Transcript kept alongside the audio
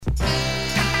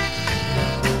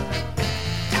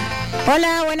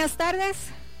Hola, buenas tardes.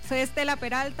 Soy Estela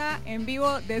Peralta, en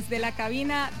vivo desde la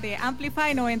cabina de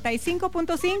Amplify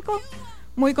 95.5.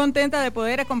 Muy contenta de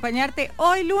poder acompañarte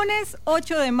hoy lunes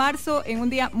 8 de marzo en un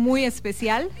día muy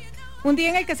especial. Un día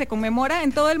en el que se conmemora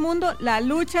en todo el mundo la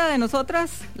lucha de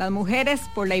nosotras, las mujeres,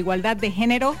 por la igualdad de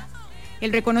género,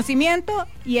 el reconocimiento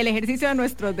y el ejercicio de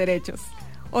nuestros derechos.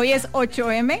 Hoy es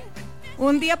 8M,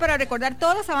 un día para recordar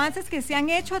todos los avances que se han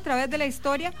hecho a través de la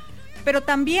historia, pero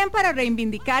también para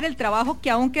reivindicar el trabajo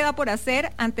que aún queda por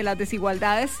hacer ante las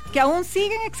desigualdades que aún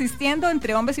siguen existiendo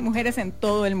entre hombres y mujeres en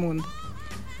todo el mundo.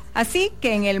 Así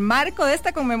que en el marco de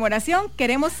esta conmemoración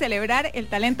queremos celebrar el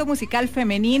talento musical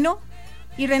femenino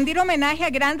y rendir homenaje a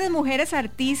grandes mujeres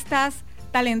artistas,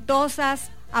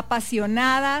 talentosas,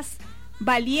 apasionadas,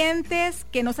 valientes,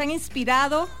 que nos han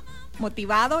inspirado,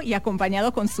 motivado y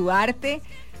acompañado con su arte,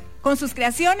 con sus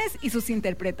creaciones y sus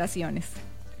interpretaciones.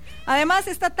 Además,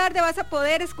 esta tarde vas a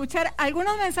poder escuchar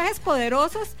algunos mensajes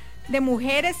poderosos de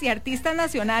mujeres y artistas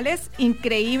nacionales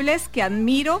increíbles que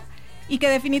admiro y que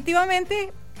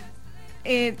definitivamente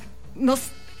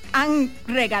nos han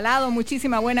regalado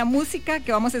muchísima buena música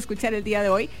que vamos a escuchar el día de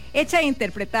hoy, hecha e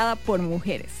interpretada por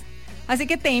mujeres. Así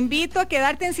que te invito a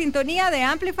quedarte en sintonía de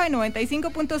Amplify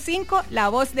 95.5, la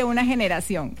voz de una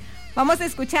generación. Vamos a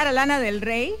escuchar a Lana del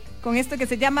Rey con esto que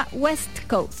se llama West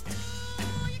Coast.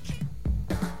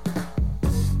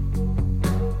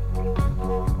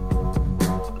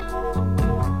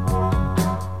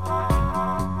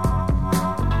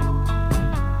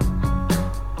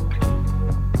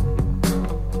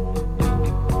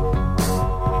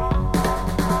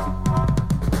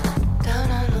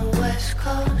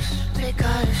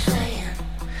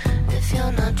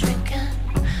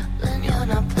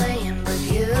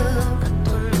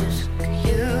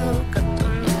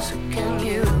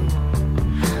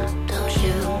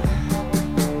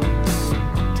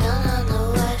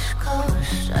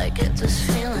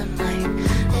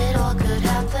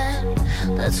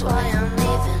 That's why I'm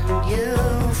leaving you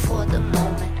for the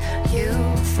moment, you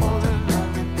for the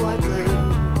moment, boy blue.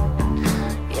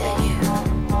 Yeah, you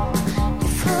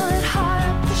pull it hard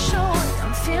up your shoulder.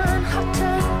 I'm feeling hot to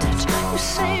the touch. You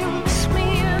say you miss me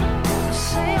and you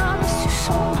say I miss you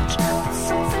so much, but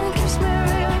something keeps me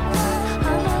really warm.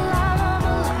 I'm alive, I'm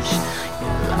alive.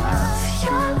 Your love,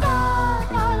 your love,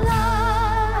 your love.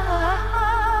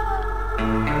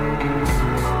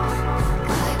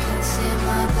 I can see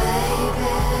my baby.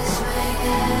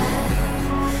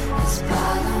 His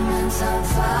parliament's on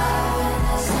fire and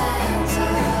his hands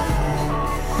are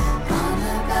up on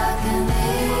the balcony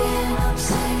and I'm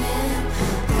singing,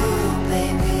 ooh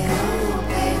baby,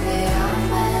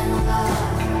 I'm in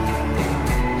love.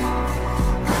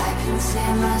 I can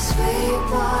see my sweet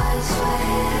boy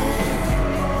swaying.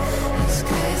 He's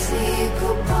crazy,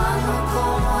 cubano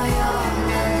como yo,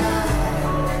 la la.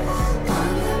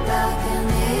 On the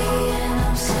balcony and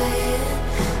I'm saying,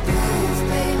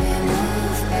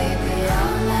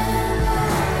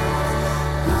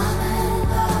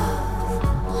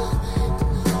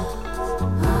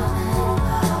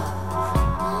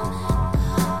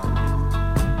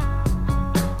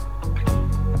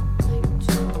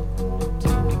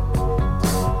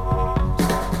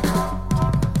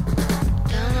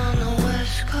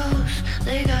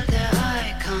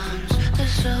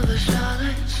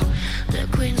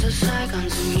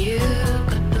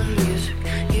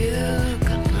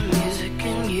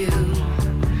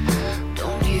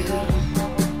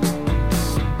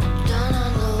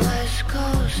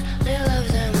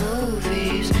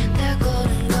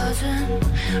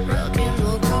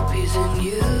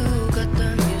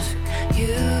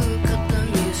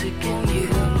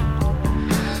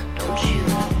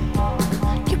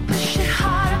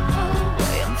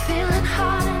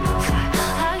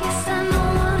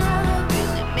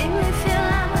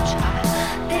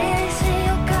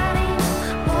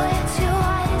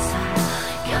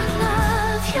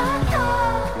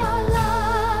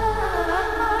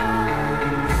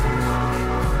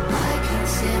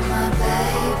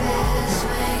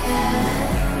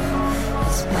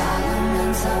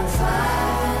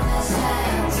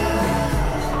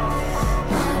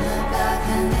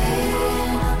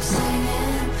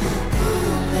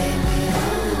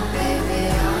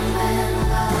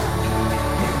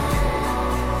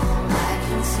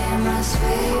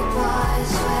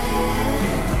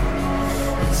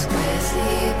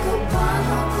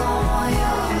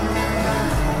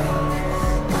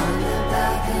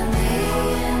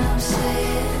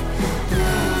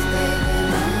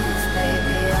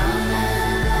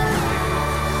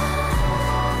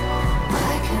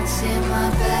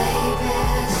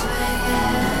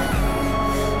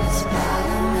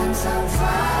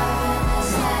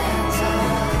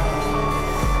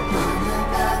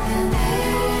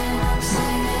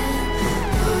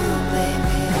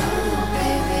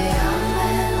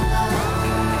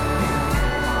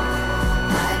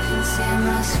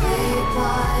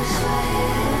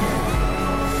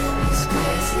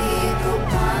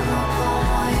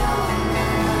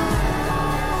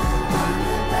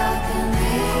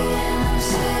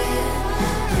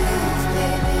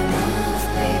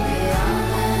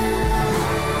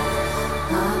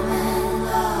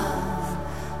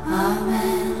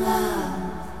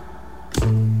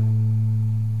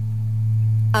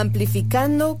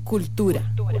 Amplificando cultura.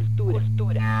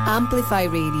 Amplify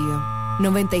Radio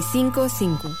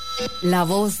 95.5. La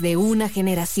voz de una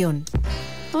generación.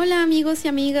 Hola amigos y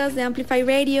amigas de Amplify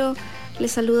Radio.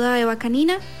 Les saluda Eva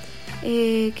Canina.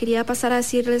 Quería pasar a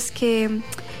decirles que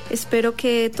espero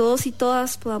que todos y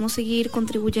todas podamos seguir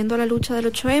contribuyendo a la lucha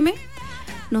del 8M.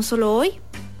 No solo hoy,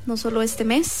 no solo este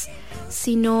mes,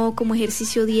 sino como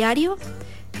ejercicio diario.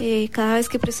 Cada vez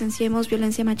que presenciemos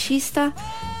violencia machista,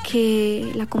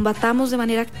 que la combatamos de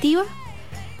manera activa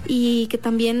y que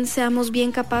también seamos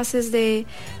bien capaces de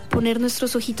poner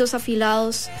nuestros ojitos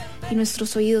afilados y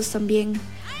nuestros oídos también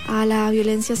a la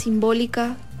violencia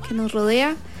simbólica que nos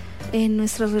rodea en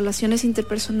nuestras relaciones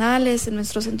interpersonales, en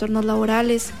nuestros entornos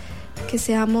laborales, que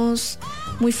seamos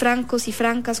muy francos y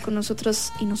francas con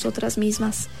nosotros y nosotras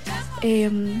mismas.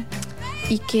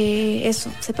 Y que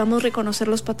sepamos reconocer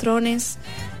los patrones,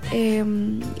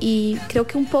 y creo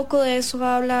que un poco de eso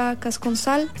habla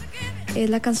Casconsal. Es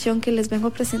la canción que les vengo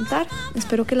a presentar.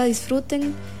 Espero que la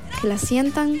disfruten, que la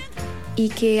sientan y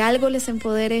que algo les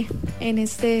empodere en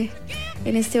este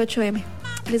 8M.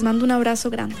 Les mando un abrazo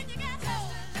grande.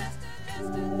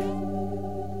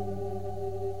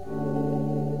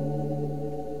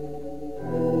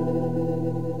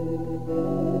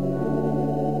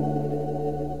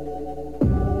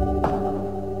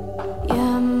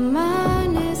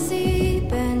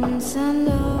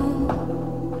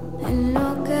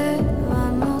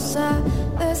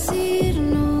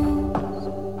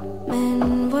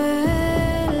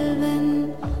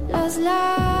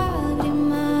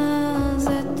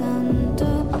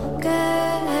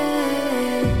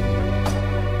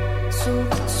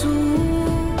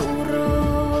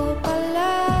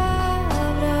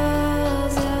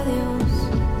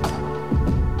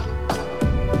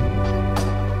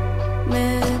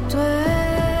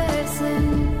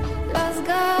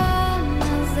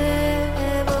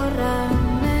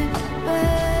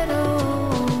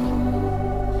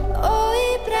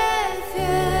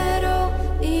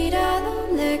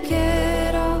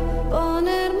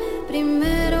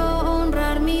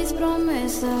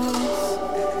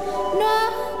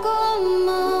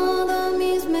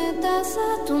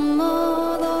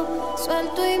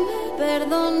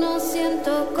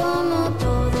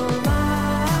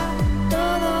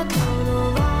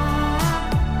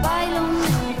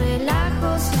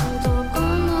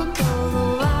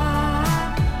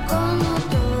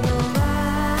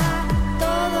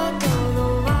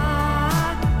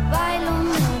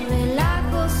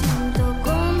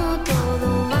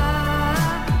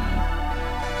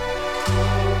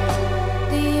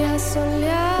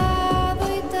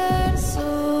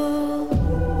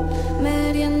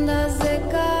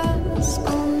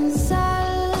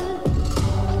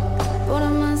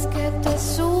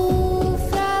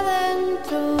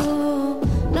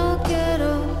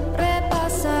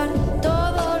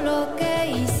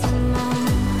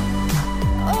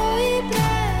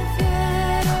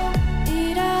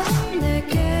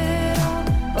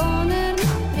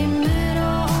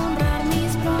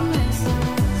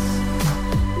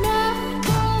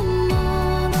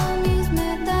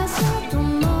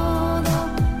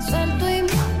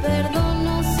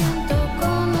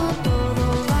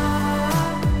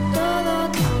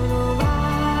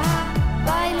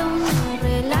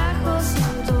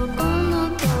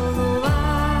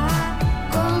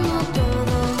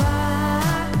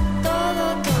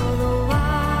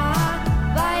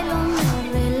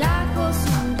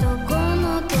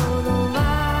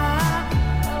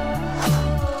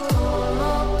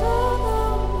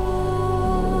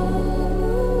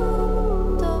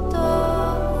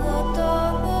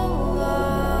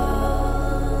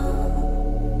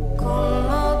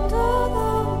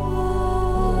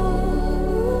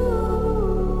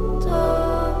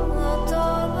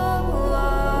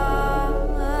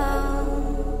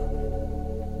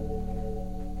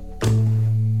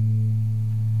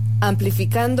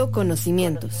 Amplificando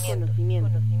conocimientos.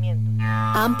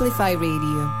 Amplify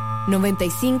Radio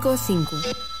 95.5.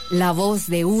 La voz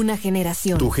de una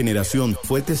generación. Tu generación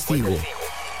fue testigo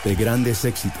de grandes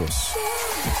éxitos.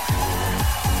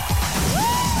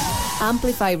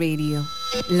 Amplify Radio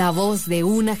La voz de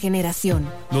una generación.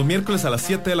 Los miércoles a las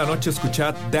 7 de la noche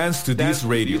escuchad Dance to This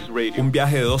Radio, un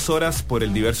viaje de 2 horas por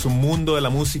el diverso mundo de la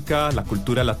música, la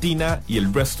cultura latina y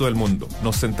el resto del mundo.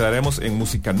 Nos centraremos en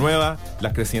música nueva,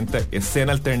 la creciente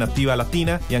escena alternativa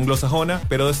latina y anglosajona,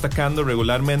 pero destacando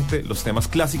regularmente los temas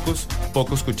clásicos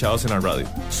poco escuchados en la radio.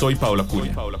 Soy Paula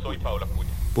Cunha.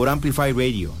 Por Amplify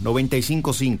Radio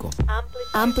 95.5.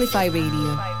 Amplify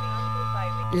Radio.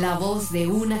 La voz de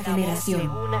una generación.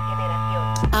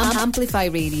 Amplify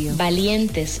Radio.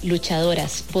 Valientes,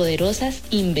 luchadoras, poderosas,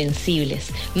 invencibles.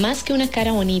 Más que una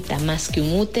cara bonita, más que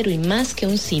un útero y más que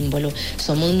un símbolo.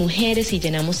 Somos mujeres y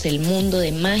llenamos el mundo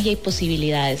de magia y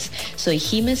posibilidades. Soy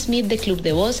Jim Smith de Club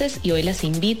de Voces y hoy las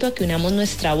invito a que unamos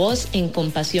nuestra voz en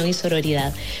compasión y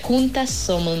sororidad. Juntas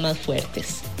somos más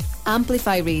fuertes.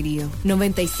 Amplify Radio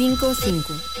 95.5.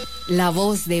 La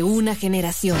voz de una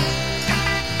generación.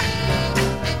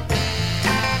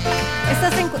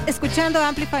 Estás escuchando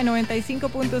Amplify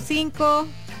 95.5.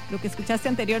 Lo que escuchaste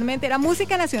anteriormente era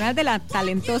música nacional de la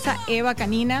talentosa Eva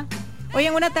Canina. Hoy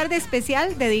en una tarde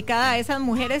especial dedicada a esas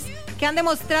mujeres que han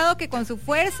demostrado que con su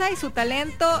fuerza y su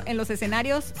talento en los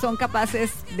escenarios son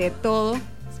capaces de todo.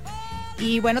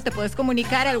 Y bueno, te puedes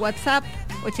comunicar al WhatsApp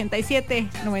 87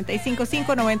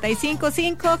 955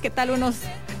 955. ¿Qué tal unos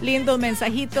lindos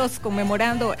mensajitos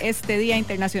conmemorando este Día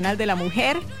Internacional de la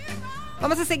Mujer?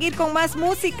 Vamos a seguir con más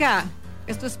música.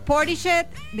 Esto es Portishead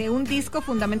de un disco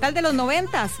fundamental de los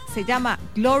 90s. Se llama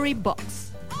Glory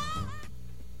Box.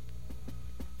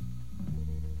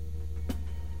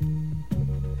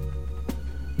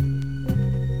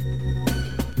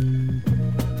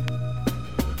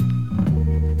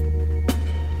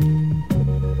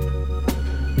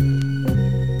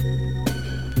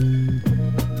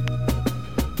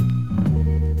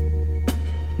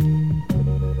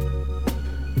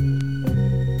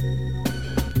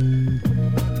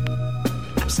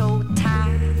 So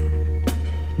tired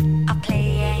of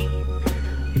playing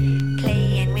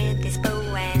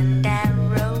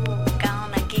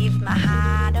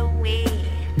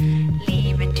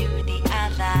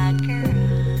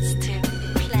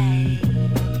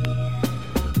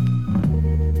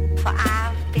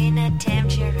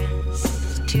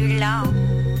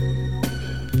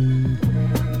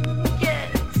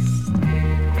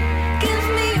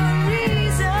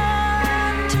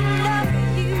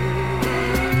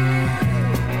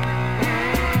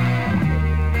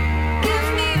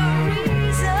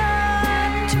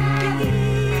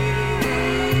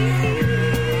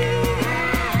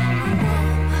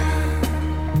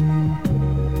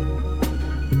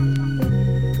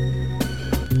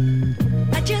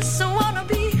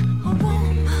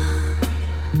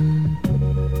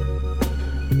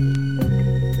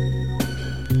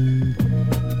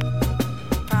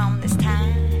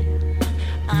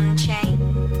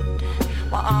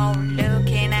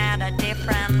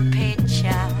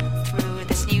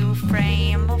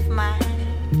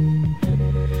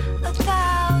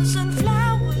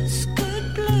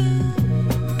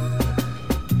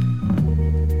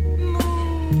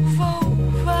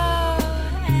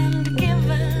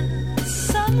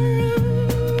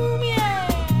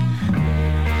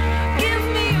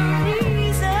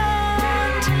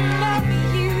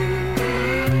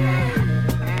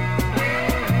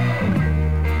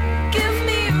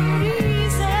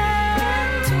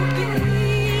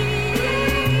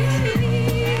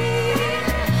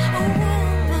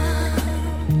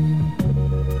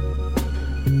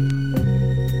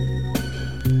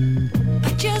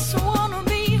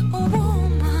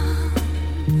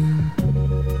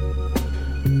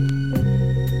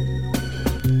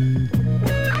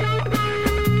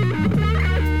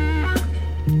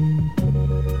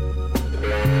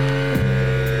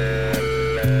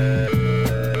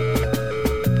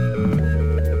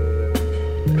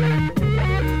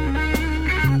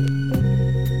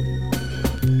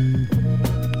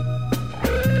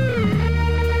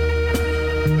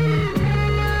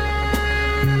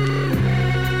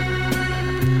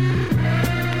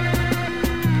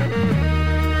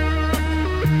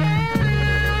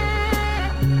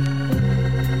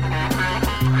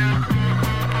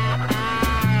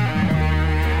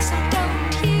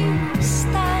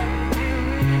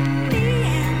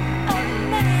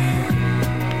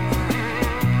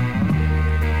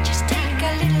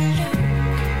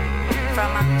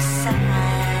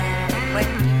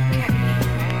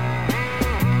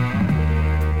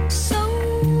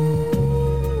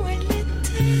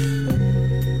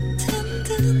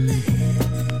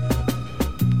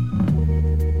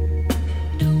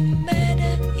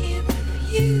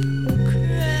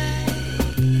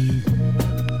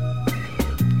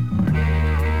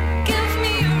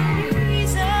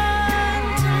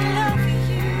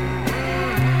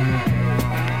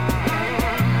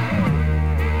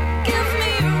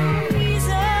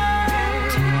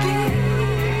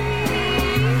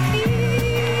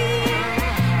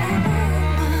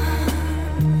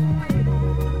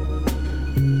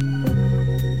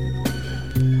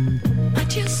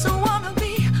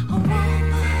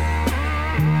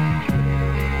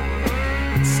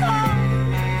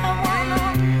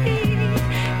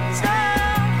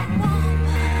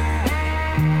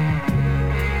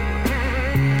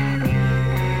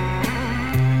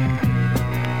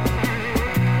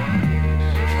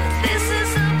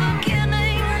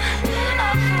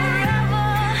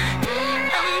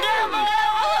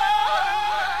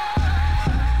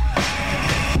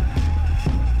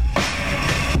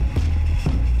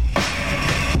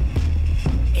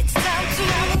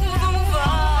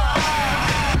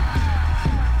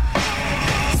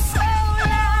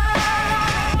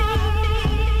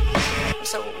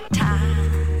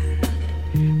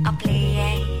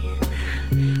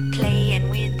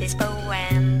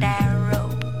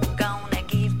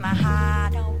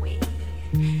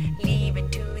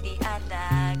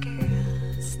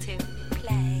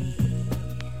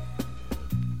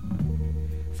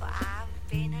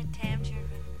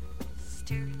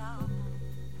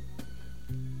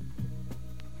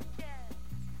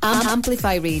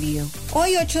Amplify Radio.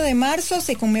 Hoy 8 de marzo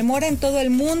se conmemora en todo el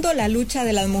mundo la lucha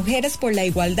de las mujeres por la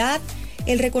igualdad,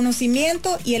 el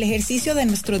reconocimiento y el ejercicio de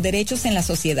nuestros derechos en la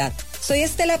sociedad. Soy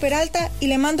Estela Peralta y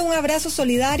le mando un abrazo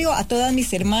solidario a todas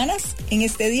mis hermanas en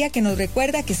este día que nos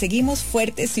recuerda que seguimos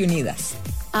fuertes y unidas.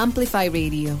 Amplify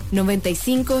Radio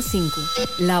 95.5,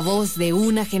 la voz de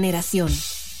una generación.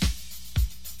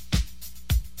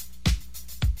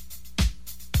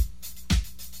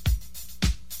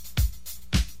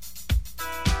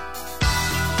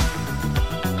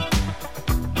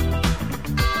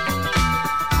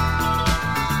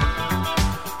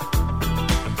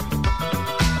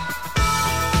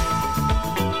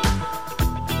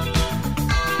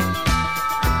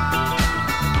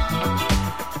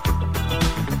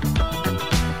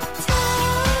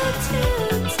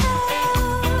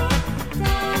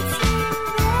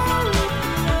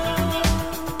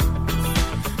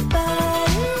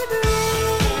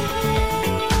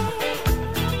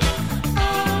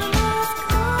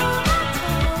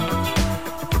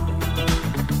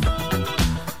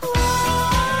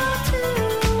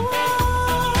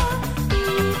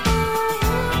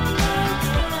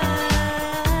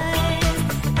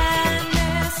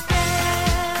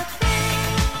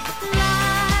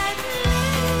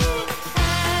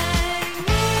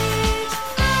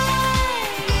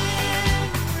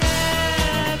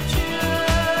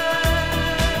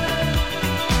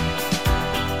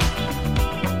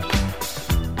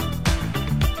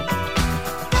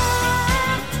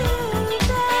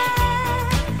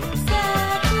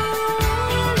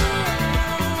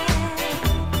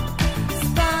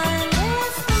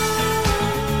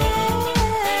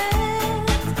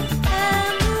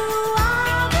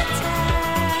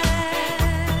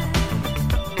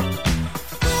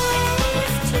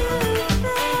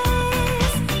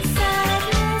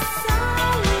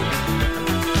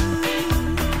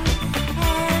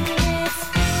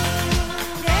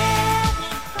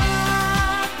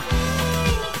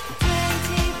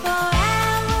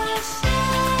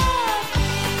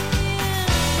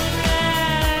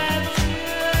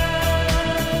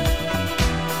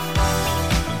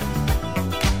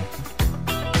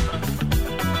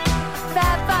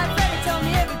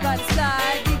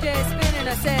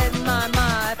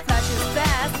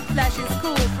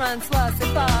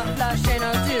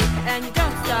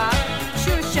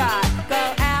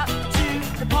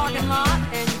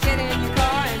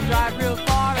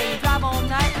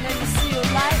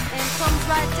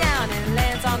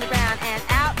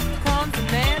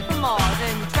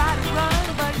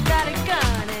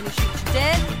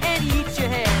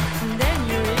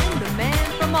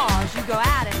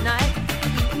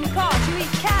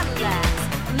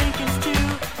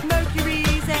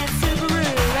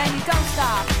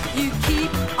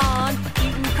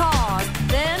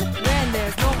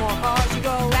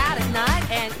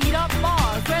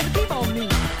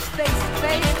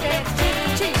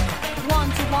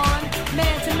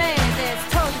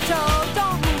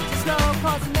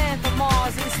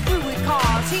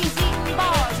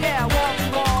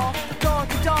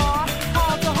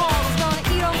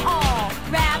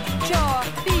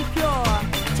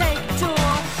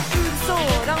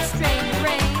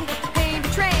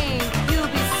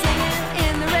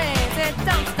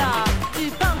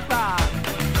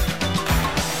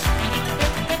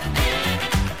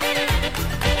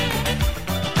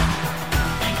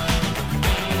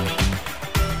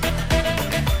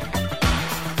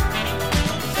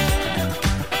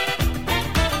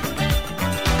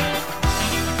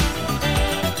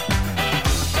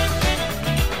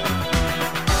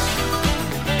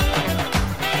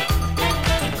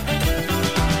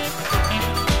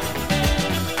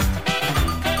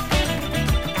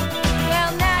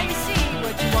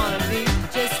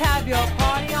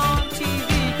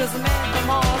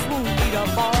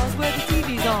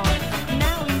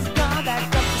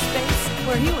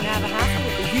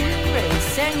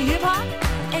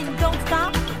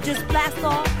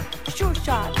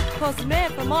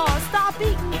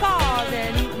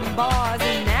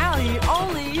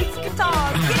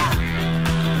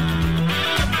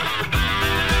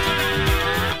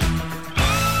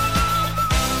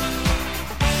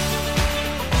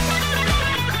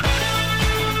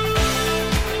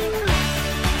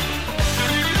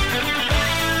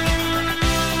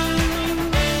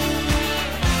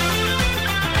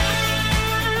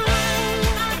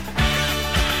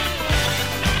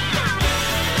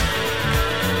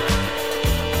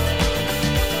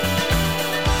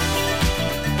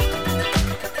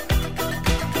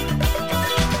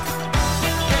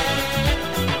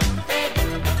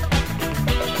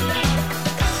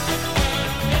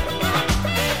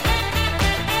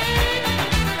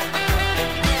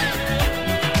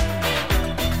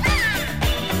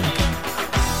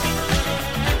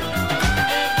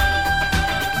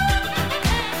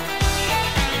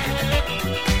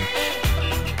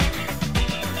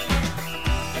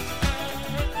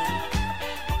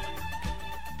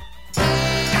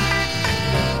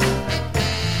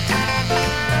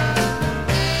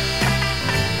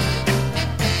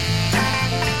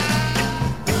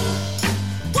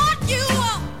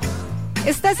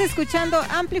 Estás escuchando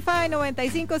Amplify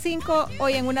 95.5,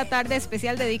 hoy en una tarde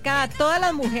especial dedicada a todas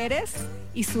las mujeres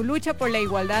y su lucha por la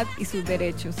igualdad y sus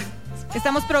derechos.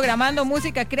 Estamos programando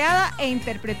música creada e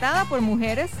interpretada por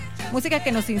mujeres, música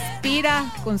que nos inspira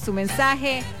con su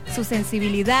mensaje, su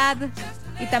sensibilidad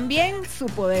y también su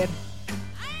poder.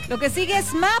 Lo que sigue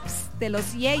es Maps de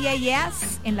los Yeah Yeah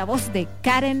Yeahs en la voz de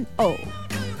Karen O.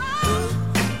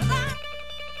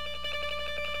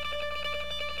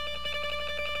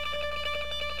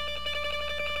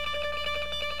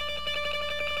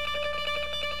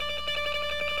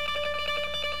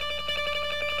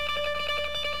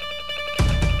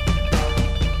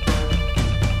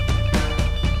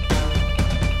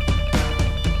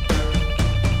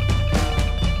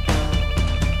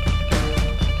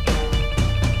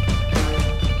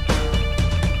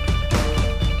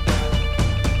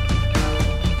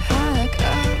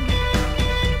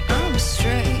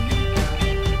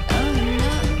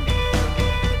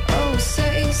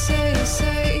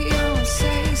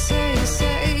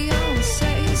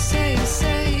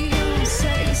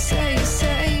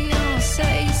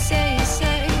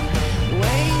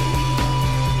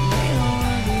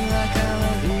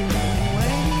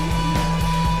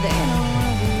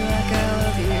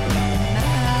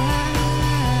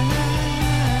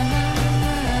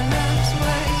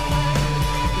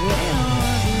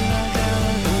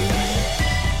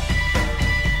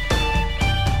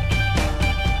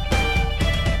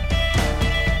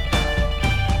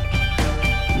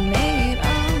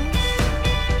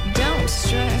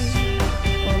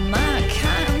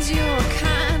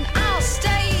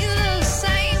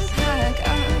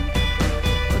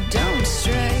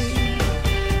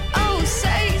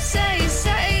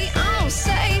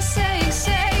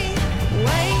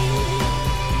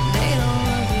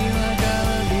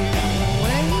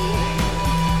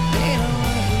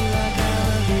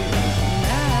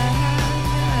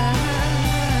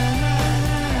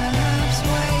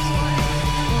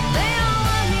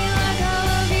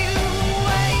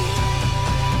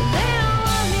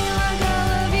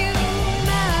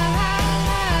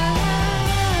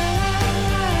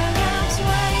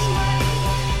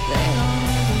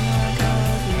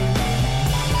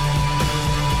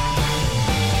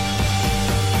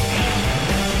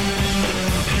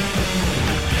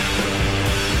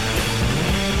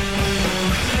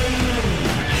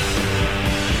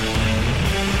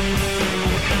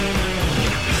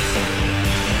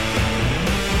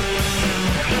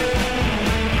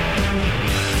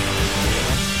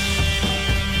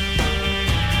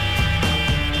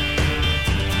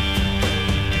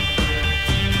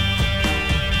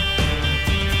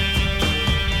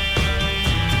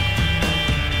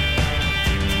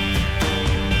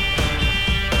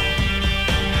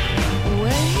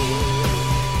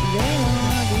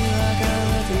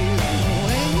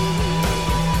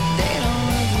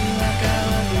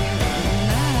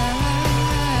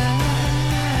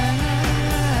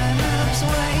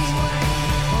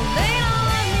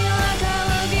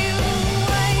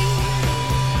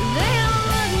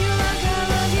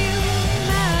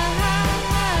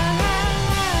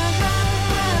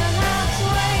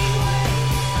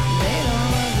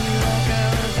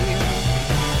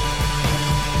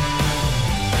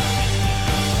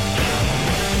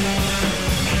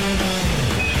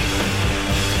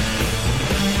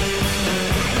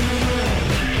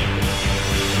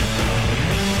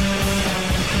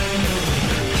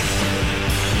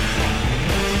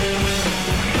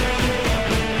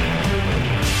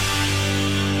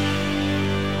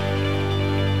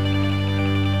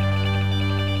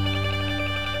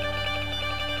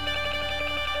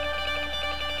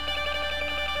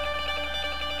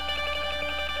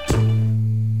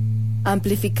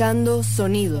 Amplificando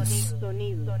sonidos.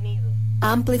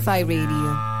 Amplify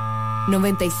Radio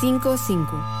 95.5.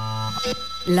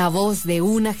 La voz de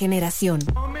una generación.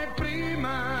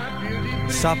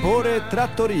 Sapore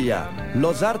Trattoria,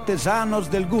 los artesanos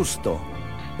del gusto.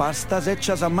 Pastas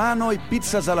hechas a mano y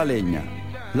pizzas a la leña.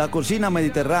 La cocina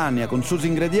mediterránea con sus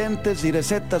ingredientes y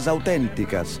recetas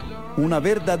auténticas. Una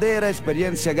verdadera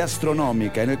experiencia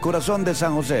gastronómica en el corazón de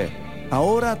San José.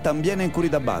 Ahora también en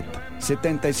Curitiba,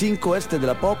 75 este de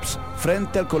la Pops,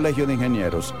 frente al Colegio de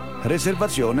Ingenieros.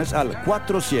 Reservaciones al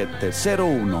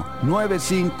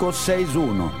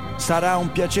 4701-9561. Sarà un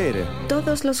piacere.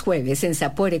 Todos los jueves en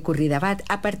Sapore Curridabat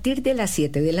a partir de las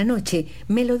 7 de la noche,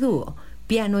 Melodúo,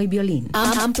 piano y violín.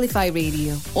 Amplify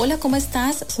Radio. Hola, ¿cómo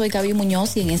estás? Soy Gaby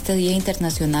Muñoz y en este Día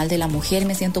Internacional de la Mujer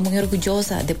me siento muy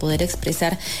orgullosa de poder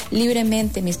expresar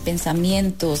libremente mis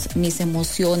pensamientos, mis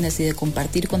emociones y de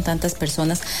compartir con tantas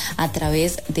personas a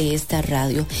través de esta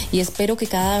radio. Y espero que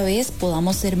cada vez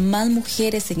podamos ser más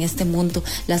mujeres en este mundo,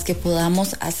 las que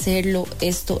podamos hacerlo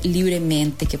esto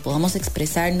libremente, que podamos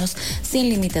expresarnos sin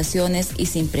limitaciones y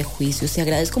sin prejuicios. Y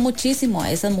agradezco muchísimo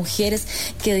a esas mujeres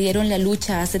que dieron la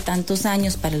lucha hace tantos años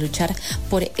para luchar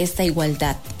por esta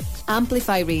igualdad.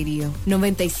 Amplify Radio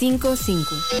 95.5,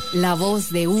 la voz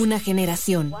de una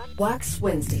generación. Wax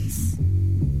Wednesdays.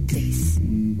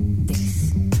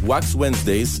 Wax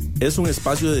Wednesdays es un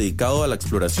espacio dedicado a la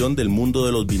exploración del mundo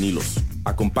de los vinilos.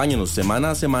 Acompáñanos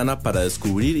semana a semana para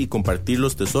descubrir y compartir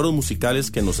los tesoros musicales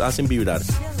que nos hacen vibrar.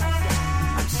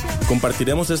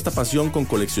 Compartiremos esta pasión con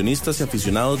coleccionistas y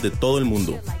aficionados de todo el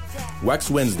mundo.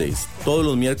 Wax Wednesdays, todos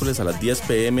los miércoles a las 10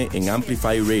 p.m. en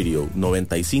Amplify Radio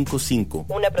 95.5.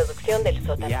 Una producción del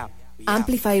sótano.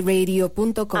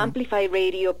 Amplifyradio.com.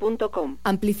 Amplifyradio.com.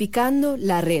 Amplificando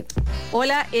la red.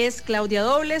 Hola, es Claudia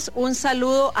Dobles. Un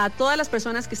saludo a todas las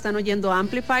personas que están oyendo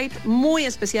Amplified, muy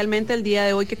especialmente el día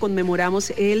de hoy que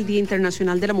conmemoramos el Día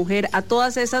Internacional de la Mujer, a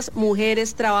todas esas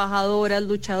mujeres trabajadoras,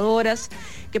 luchadoras,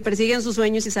 que persiguen sus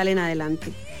sueños y salen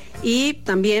adelante. Y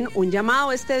también un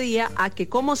llamado este día a que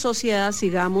como sociedad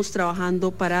sigamos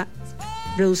trabajando para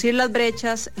reducir las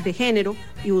brechas de género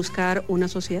y buscar una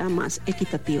sociedad más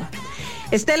equitativa.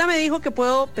 Estela me dijo que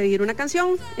puedo pedir una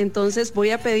canción, entonces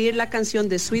voy a pedir la canción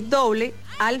de Sweet Doble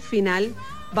al final,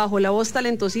 bajo la voz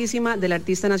talentosísima de la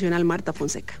artista nacional Marta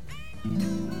Fonseca.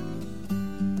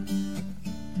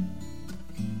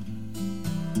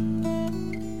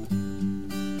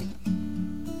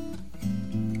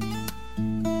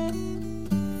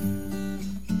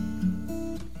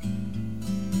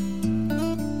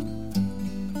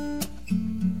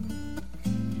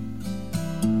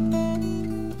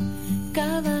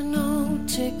 Cada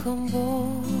noche con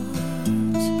vos,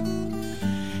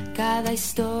 cada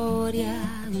historia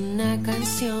una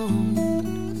canción,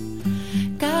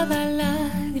 cada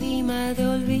lágrima de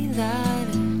olvidar,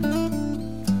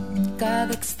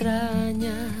 cada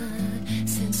extraña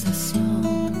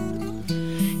sensación,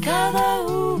 cada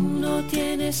uno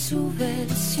tiene su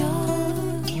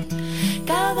versión,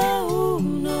 cada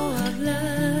uno habla.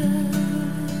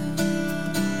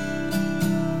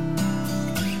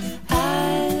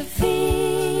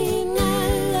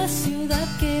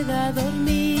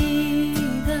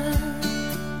 Dormida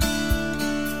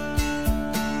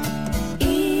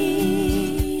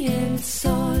y el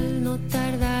sol no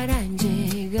tardará en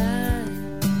llegar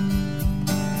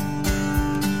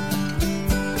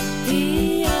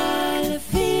y al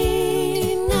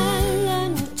final la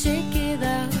noche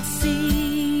queda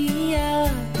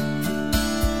vacía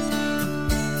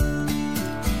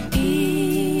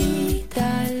y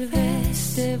tal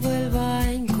vez te vuelva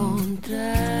a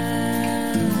encontrar.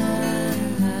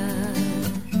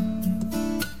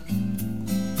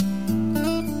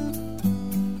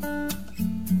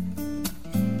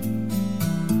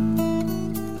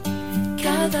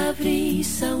 Cada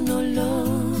brisa un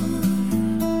olor,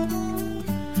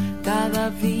 cada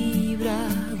vibra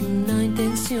una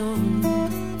intención,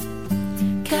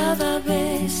 cada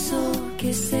beso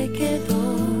que se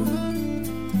quedó,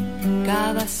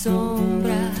 cada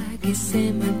sombra que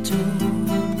se marchó,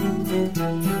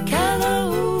 cada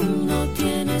uno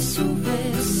tiene su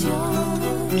versión,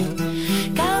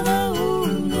 cada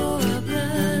uno habla.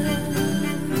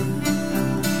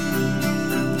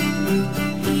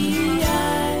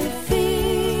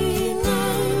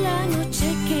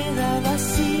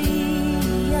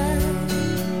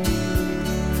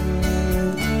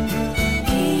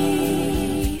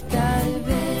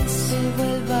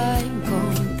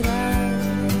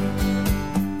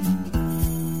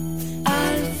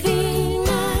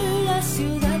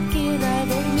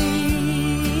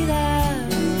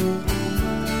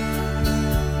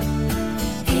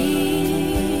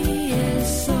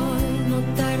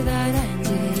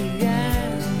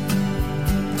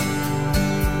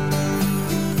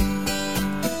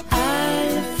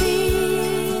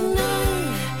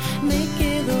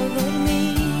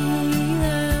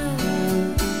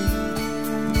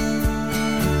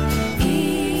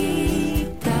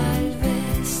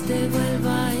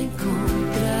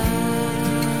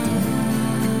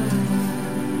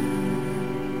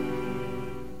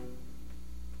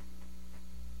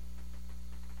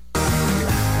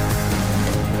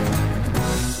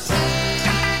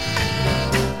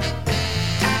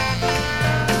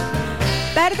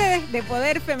 De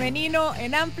Poder Femenino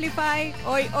en Amplify,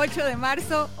 hoy 8 de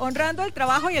marzo, honrando el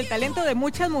trabajo y el talento de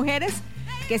muchas mujeres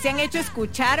que se han hecho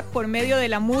escuchar por medio de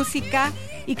la música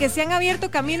y que se han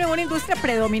abierto camino en una industria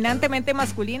predominantemente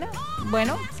masculina.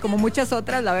 Bueno, como muchas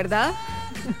otras, la verdad.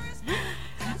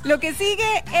 Lo que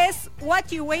sigue es What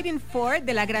You Waiting For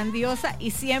de la grandiosa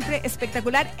y siempre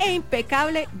espectacular e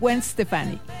impecable Gwen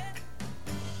Stefani.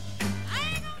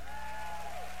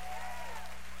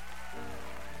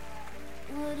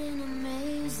 What an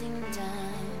amazing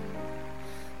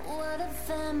time. What a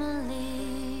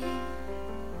family.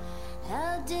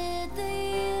 How did the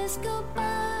years go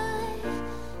by?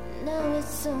 Now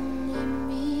it's only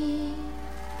me.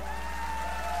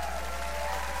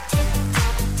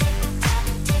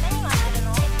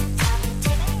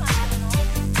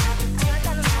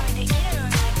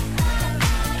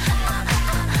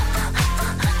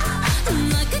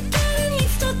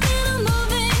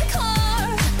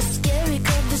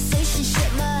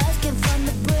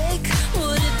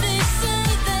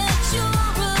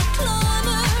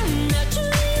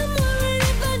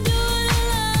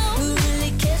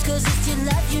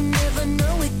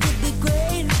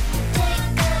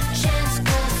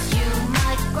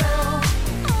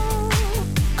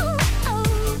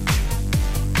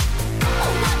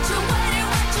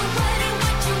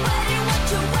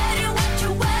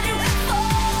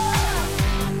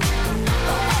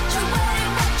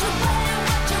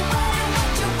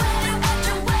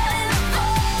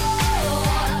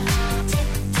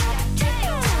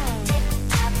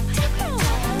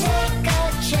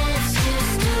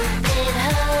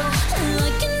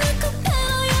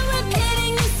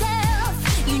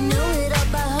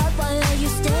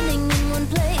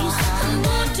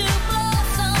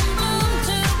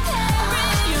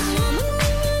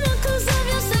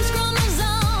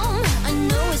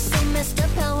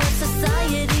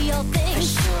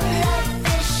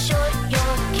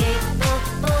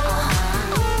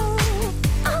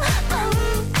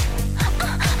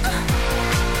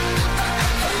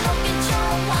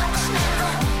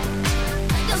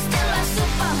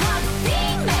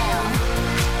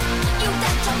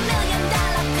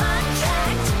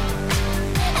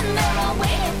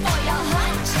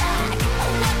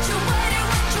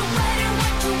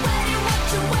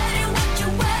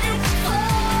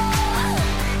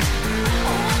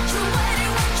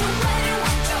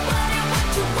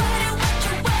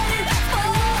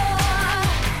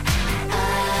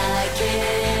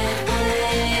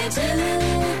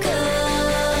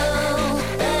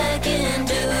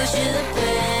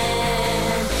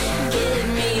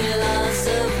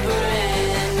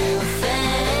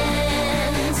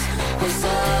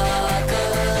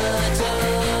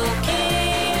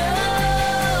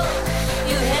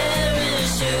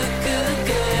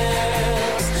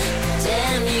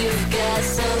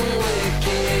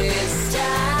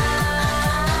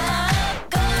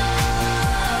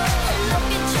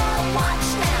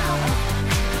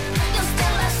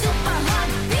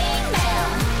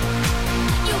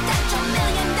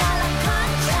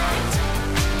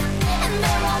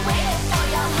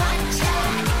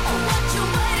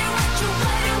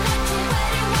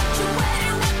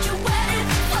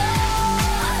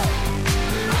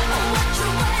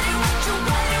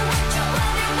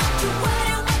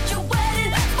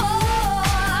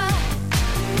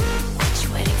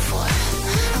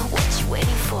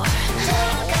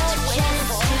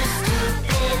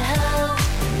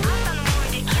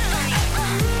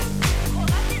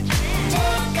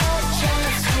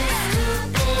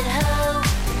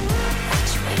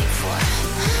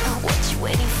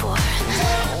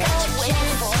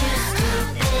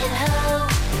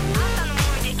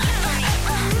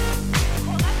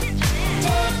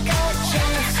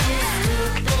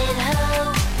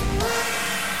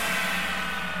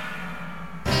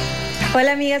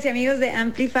 Hola amigas y amigos de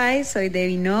Amplify, soy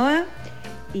Debbie Nova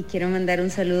y quiero mandar un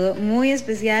saludo muy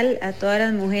especial a todas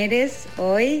las mujeres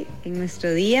hoy en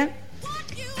nuestro día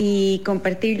y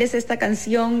compartirles esta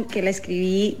canción que la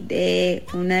escribí de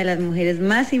una de las mujeres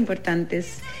más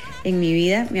importantes en mi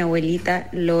vida, mi abuelita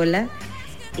Lola,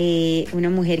 una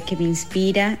mujer que me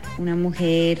inspira, una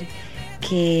mujer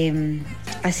que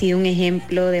ha sido un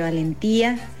ejemplo de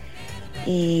valentía,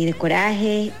 de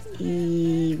coraje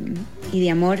y de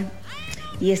amor.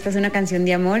 Y esta es una canción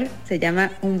de amor, se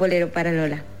llama Un bolero para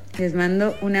Lola. Les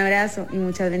mando un abrazo y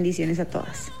muchas bendiciones a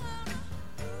todas.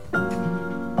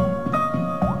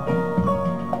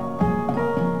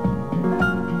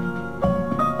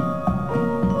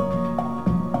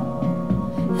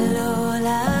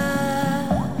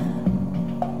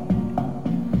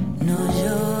 No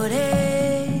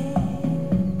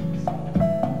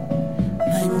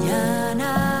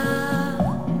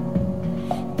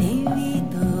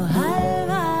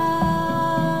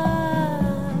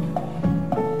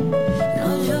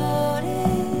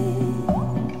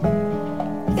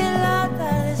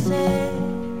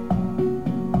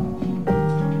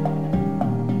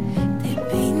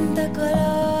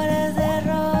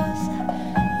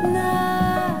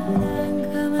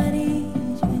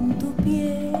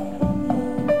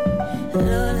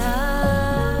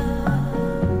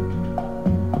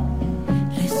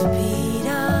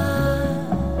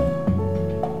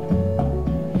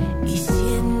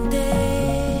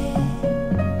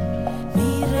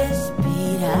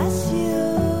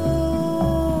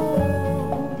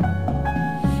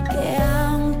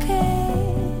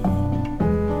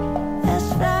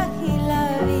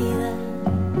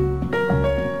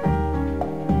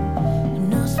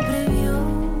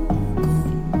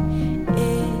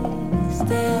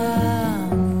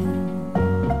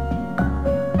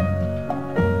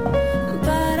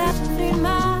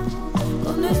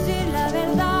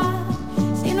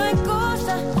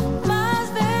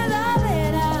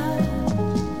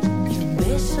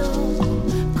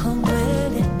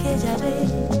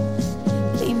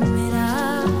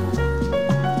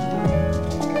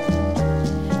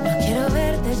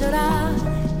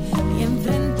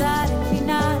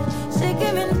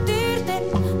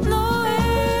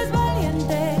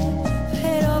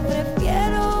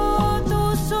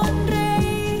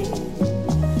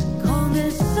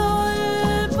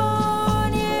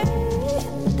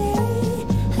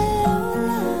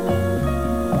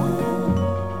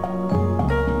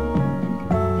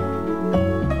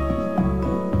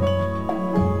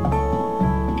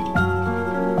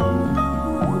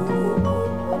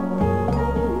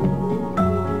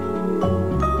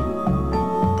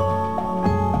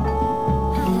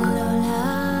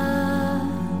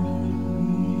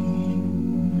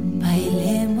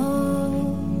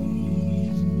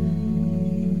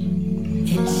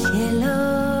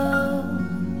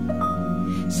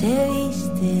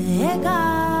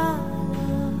llegada,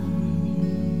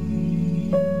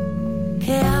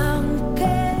 que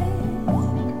aunque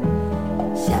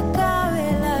se acabe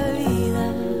la vida,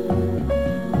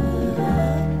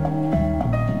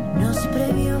 nos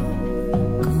previó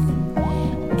con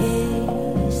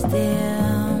este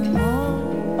amor,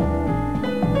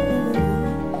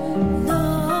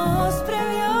 nos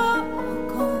previó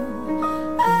con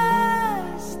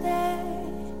este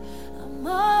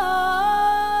amor.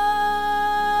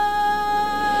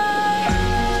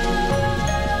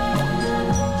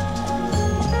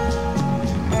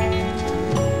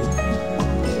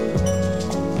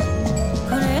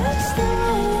 Con este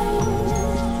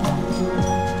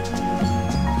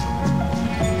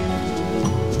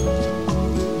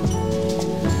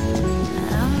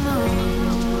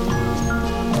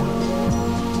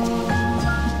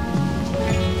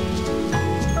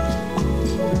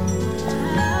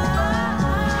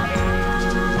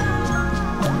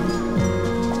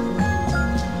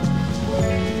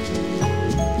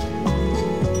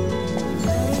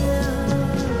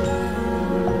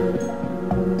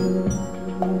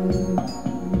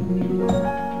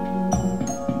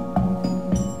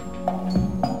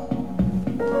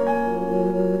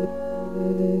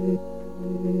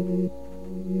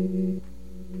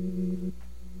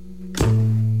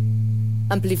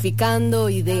Amplificando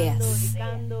ideas.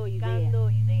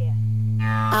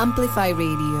 Amplify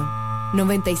Radio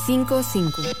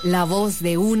 95.5, la voz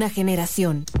de una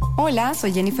generación. Hola,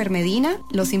 soy Jennifer Medina.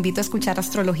 Los invito a escuchar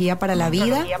Astrología para la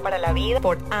Vida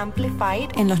por Amplified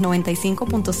en los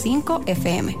 95.5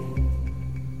 FM.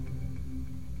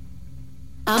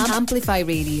 Amplify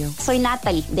Radio. Soy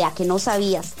Natalie, de A Que No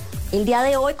Sabías. El día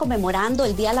de hoy, conmemorando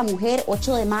el Día de la Mujer,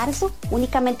 8 de marzo,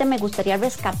 únicamente me gustaría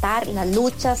rescatar las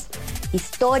luchas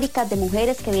históricas de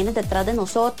mujeres que vienen detrás de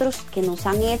nosotros, que nos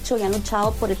han hecho y han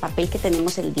luchado por el papel que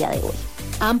tenemos el día de hoy.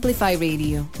 Amplify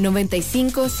Radio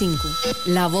 95.5,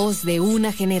 la voz de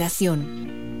una generación.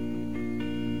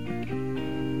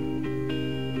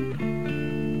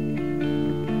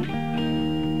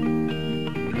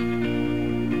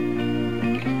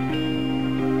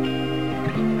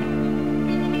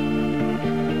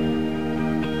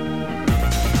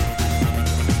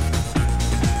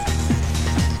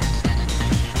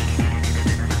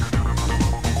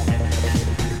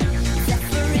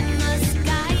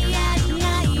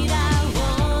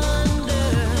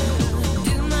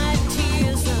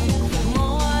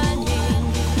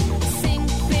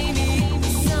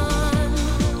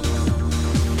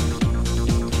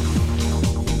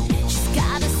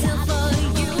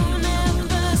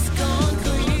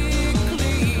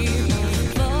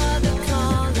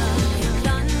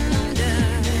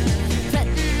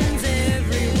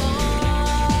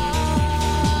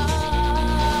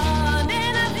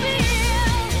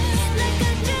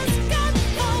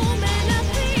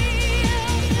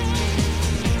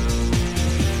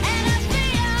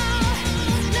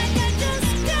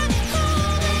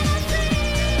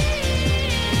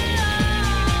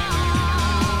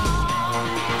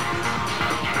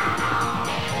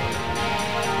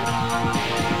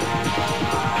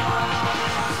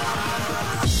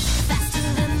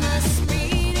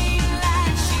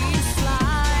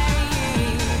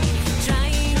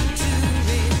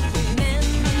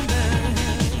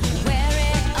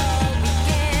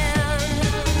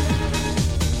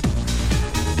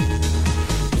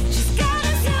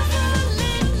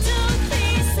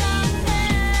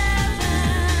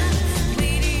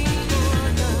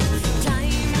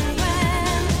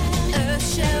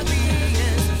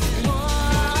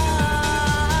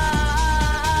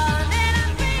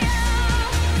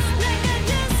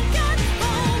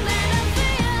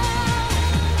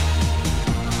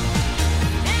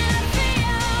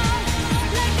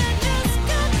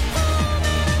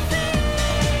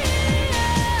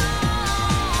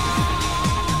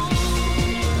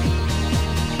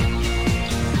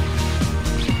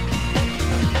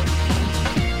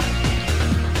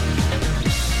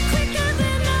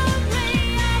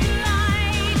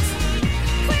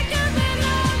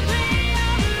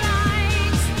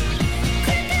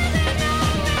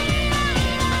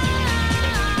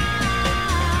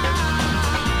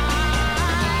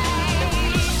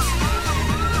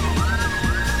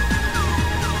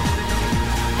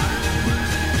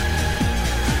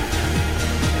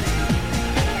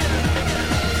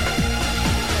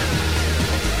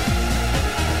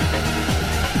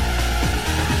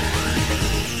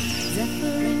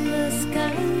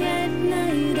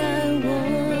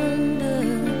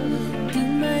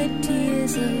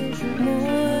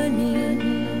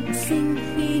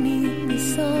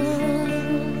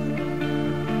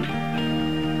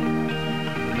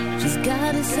 She's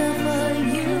got herself a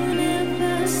unicorn.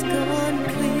 gone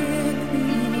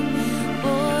quickly,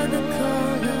 for the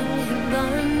call of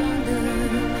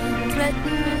thunder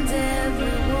threatens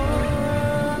everyone.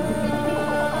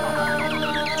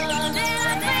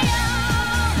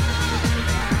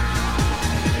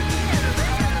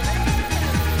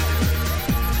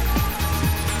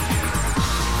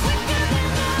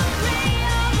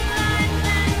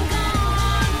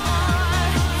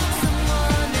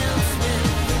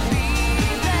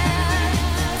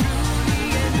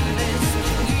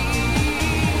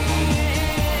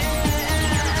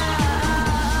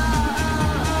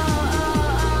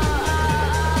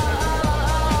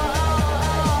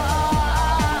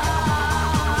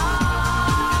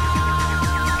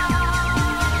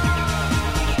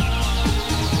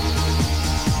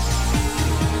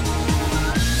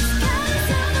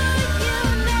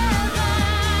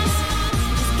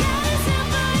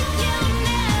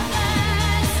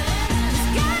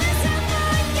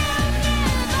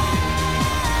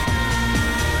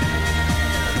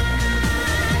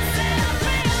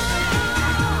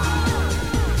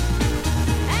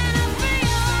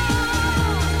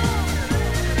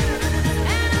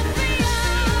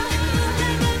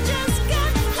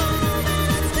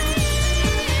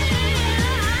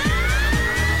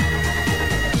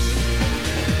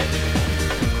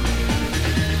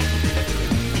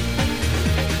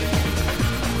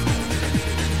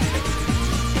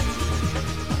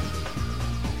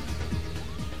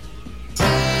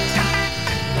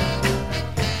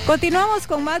 Continuamos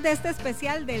con más de este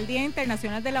especial del Día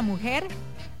Internacional de la Mujer,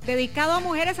 dedicado a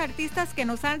mujeres artistas que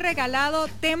nos han regalado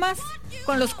temas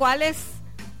con los cuales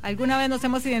alguna vez nos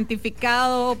hemos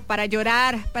identificado para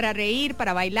llorar, para reír,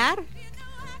 para bailar.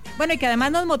 Bueno, y que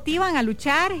además nos motivan a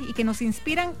luchar y que nos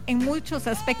inspiran en muchos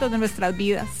aspectos de nuestras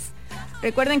vidas.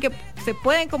 Recuerden que se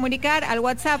pueden comunicar al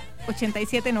WhatsApp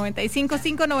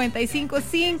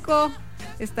 87955955.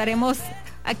 Estaremos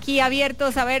aquí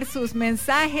abiertos a ver sus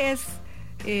mensajes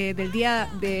del Día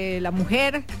de la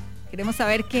Mujer. Queremos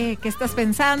saber qué estás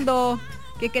pensando,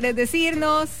 qué quieres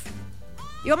decirnos.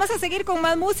 Y vamos a seguir con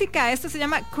más música. Esto se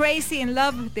llama Crazy in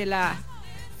Love de la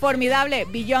formidable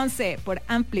Beyoncé por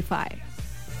Amplify.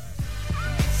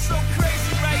 So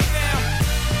crazy right now,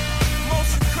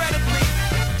 most incredibly,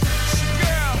 it's your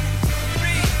girl, B,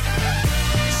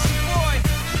 it's your boy,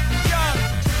 Young.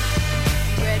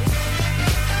 Ready?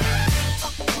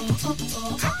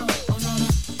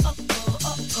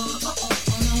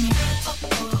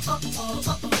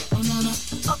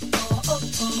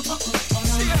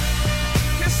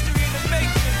 History in the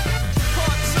making,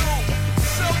 part 2,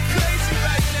 so crazy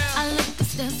right now. I look a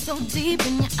step so deep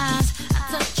in your eyes, I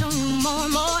touch on you more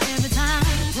and more every time.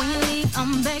 When you leave,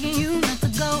 I'm begging you not to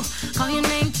go. Call your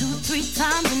name 2-3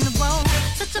 times in a row.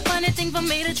 Such a funny thing for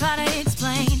me to try to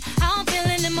explain. How I'm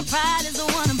feeling and my pride is the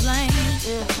one to blame.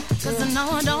 Cause I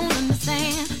know I don't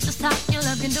understand just how your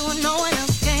love can do it, no one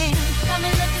else can. Got me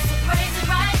looking so crazy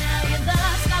right now. Your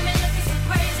lust got me looking so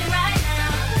crazy right now.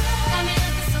 Got me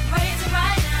looking so crazy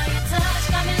right now. Your touch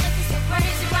got me looking so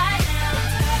crazy right now.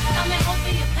 Got me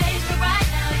hoping you page me right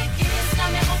now. Your kiss got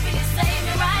me hoping you save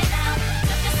me right now.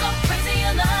 Looking so crazy,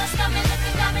 your lust got me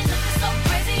looking so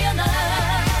crazy, your lust.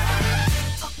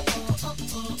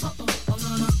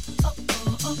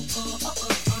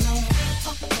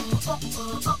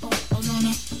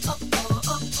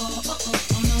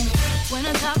 When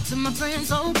I talk to my friends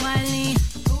so quietly,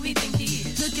 who we think he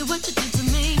is? Look at what you did to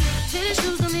me. Fitted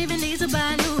shoes don't even need to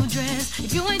buy a new dress.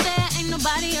 If you ain't there, ain't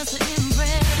nobody else to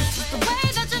impress. It's the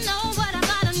way that you know what I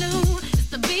thought I knew. It's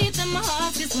the beat that my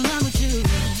heart gets when I'm with you.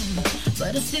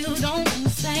 But I still don't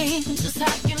understand just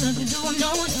how you look and do what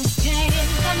no one else can.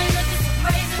 Got me looking so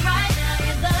crazy right now.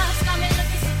 Your love got me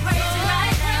looking so crazy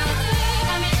right now.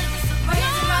 Got me looking so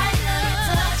crazy right now.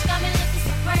 Your touch got me looking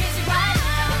so crazy right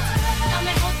now. Got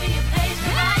me hoping you page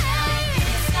me right now. Your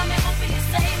kiss got me hoping you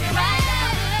save me right now.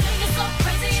 Looking so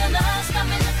crazy, your love got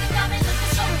me looking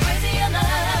so crazy, your love.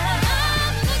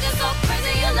 I'm looking so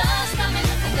crazy, your love got me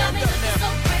looking so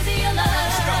crazy, your love.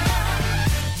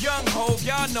 Young Hov,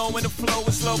 y'all know when the flow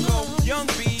is loco. Young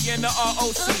B and the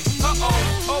ROC.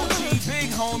 OG, big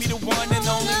homie, the one and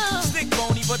only. Stick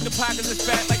bony, but the pockets is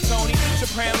fat like Tony.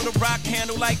 Soprano, the rock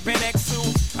handle like Ben X2.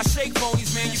 I shake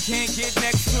phonies, man, you can't get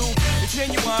next to. The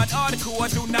genuine article, I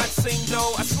do not sing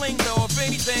though. I sling though, if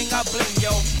anything, I bling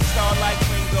yo. Star like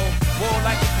Ringo, war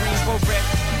like a Greensboro wreck.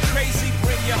 Crazy,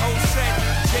 bring your whole set.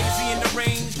 Jay-Z in the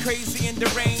range, crazy in the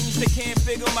range. They can't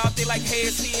figure him out, they like, hey,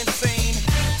 is he insane?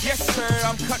 Yes, sir,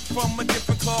 I'm cut from a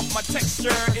different cloth. My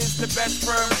texture is the best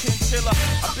firm chinchilla.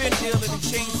 I've been dealing in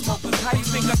chain smokers. How you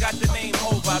think I got the name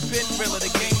over? I've been realer,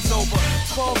 the game's over.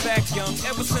 fall back young.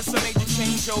 Ever since I made the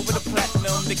change over to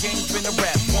platinum, the game's been a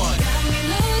rap one. Got me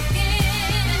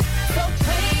looking so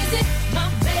crazy, my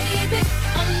baby.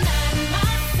 I'm not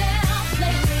myself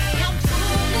lately. I'm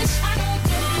foolish. I don't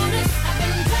do this. I've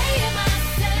been playing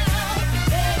myself,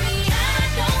 baby. I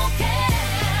don't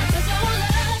care, 'cause your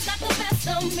love got the best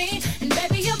of me, and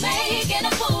baby you're making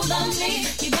a fool of me.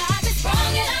 You got me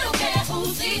sprung, and I don't care who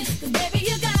sees, 'cause baby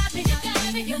you got me,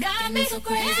 you got me so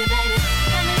crazy, baby.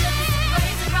 Got me looking so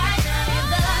crazy right now. Your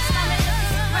love got me looking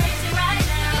so crazy right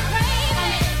now. Got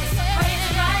me looking so crazy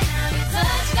right now. Your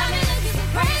touch got me looking so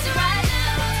crazy right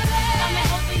now. Got me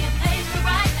hoping you page me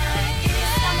right now. Your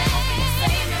kiss got me hoping you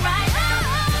save me right now.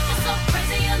 Looking so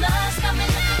crazy, your love got me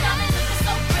looking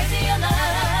so crazy, your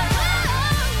love.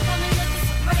 Got me looking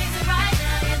so crazy right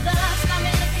now. Your love got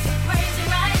me looking so crazy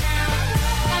right now.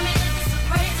 Got me looking so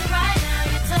crazy right now.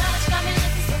 Your touch got me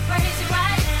looking so crazy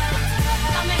right now.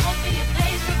 Got me hoping you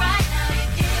page me right now. Your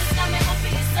kiss got me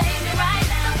hoping you save me right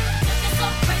now. Looking so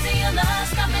crazy, your love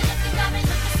got me looking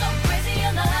so crazy,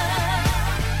 your love.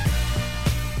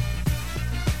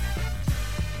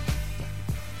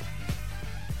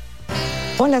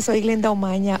 Hola, soy Glenda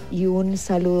Omaña y un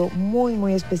saludo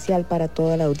muy especial para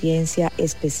toda la audiencia,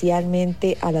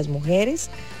 especialmente a las mujeres,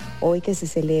 hoy que se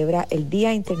celebra el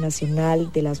Día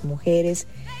Internacional de las Mujeres,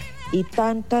 y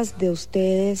tantas de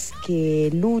ustedes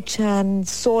que luchan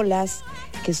solas,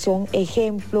 que son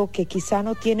ejemplo, que quizá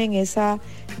no tienen esa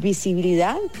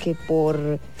visibilidad que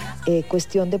por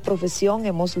cuestión de profesión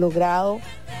hemos logrado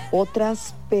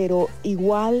otras, pero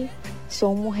igual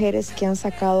son mujeres que han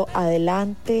sacado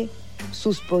adelante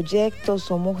sus proyectos,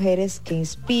 son mujeres que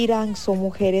inspiran, son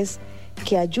mujeres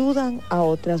que ayudan a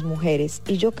otras mujeres.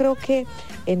 Y yo creo que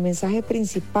el mensaje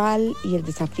principal y el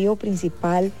desafío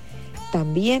principal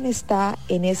también está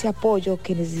en ese apoyo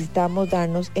que necesitamos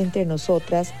darnos entre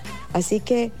nosotras. Así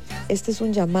que este es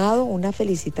un llamado, una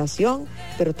felicitación,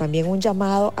 pero también un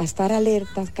llamado a estar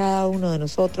alertas cada uno de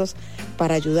nosotros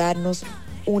para ayudarnos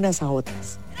unas a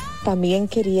otras. También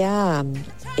quería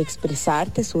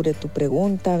expresarte sobre tu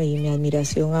pregunta y mi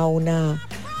admiración a una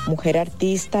mujer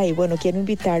artista, y bueno, quiero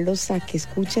invitarlos a que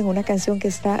escuchen una canción que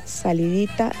está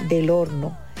salidita del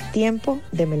horno, Tiempo,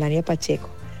 de Melania Pacheco.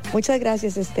 Muchas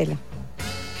gracias, Estela.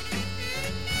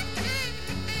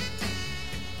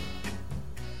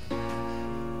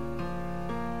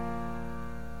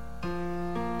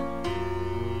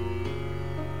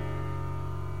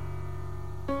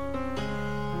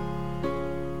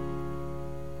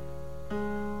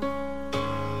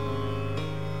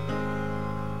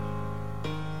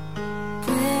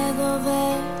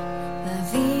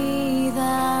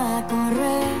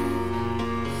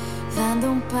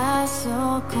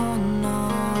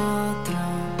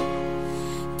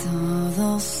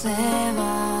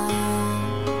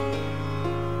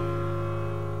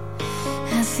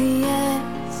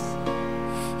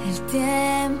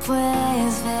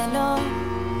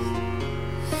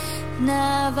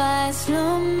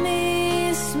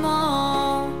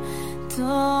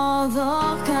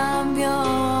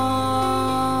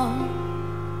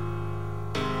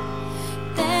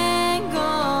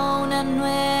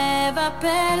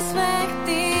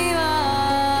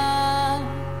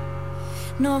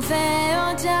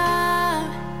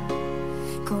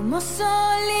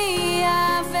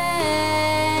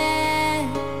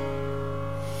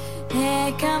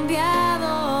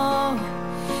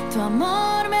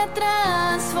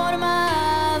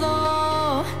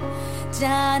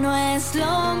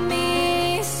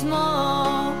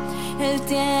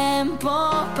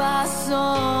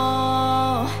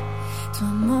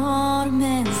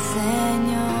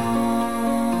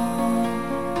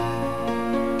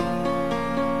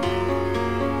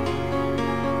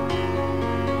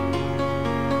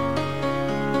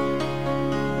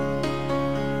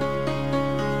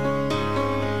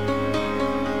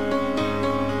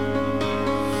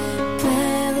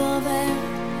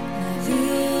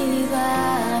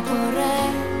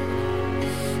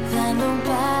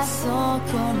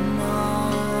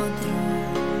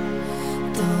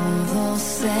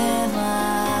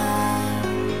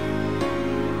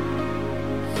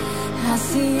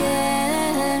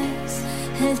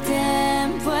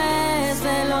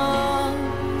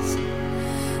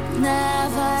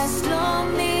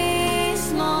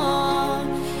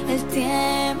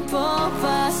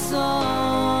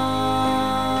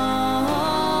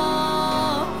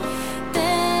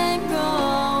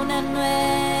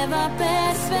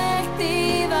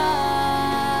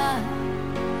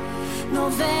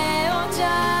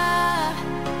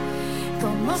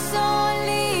 Como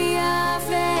solía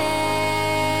ver.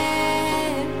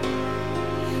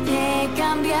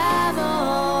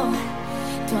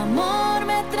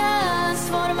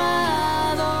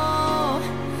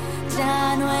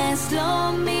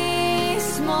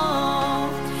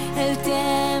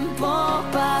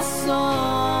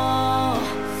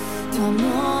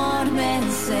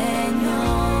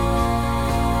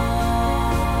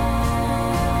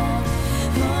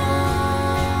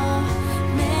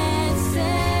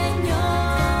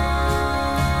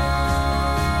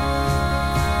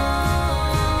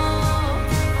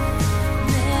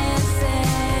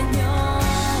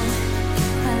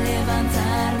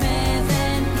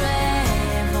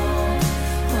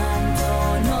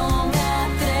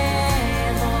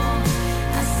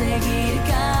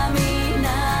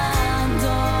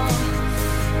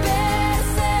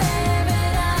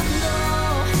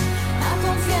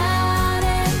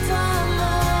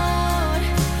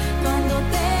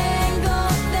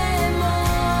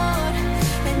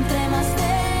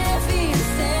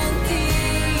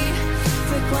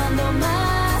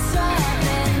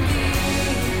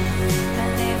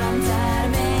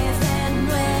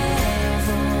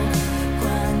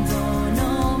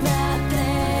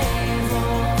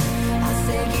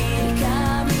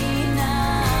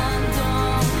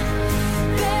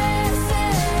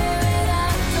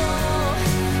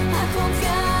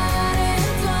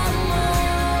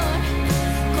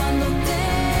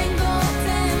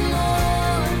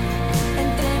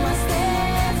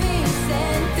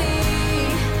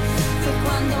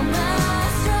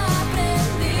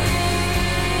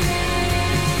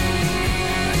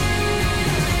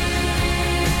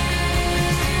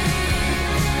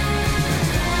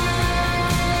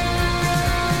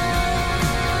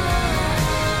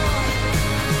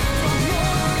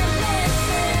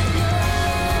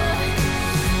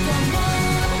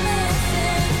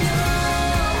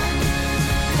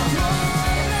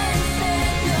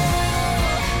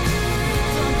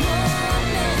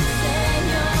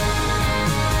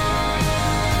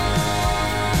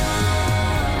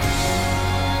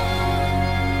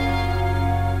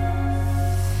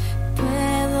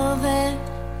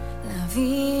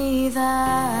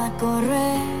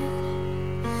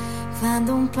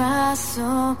 dando un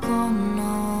paso con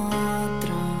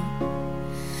otro,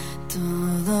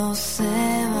 todo se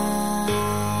va.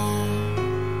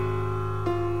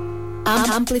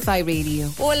 Amplify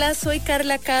Radio. Hola, soy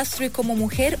Carla Castro y como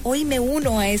mujer hoy me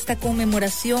uno a esta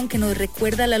conmemoración que nos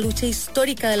recuerda la lucha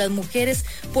histórica de las mujeres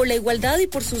por la igualdad y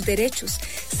por sus derechos.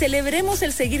 Celebremos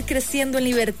el seguir creciendo en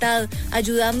libertad,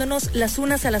 ayudándonos las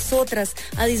unas a las otras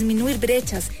a disminuir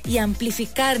brechas y a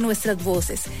amplificar nuestras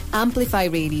voces. Amplify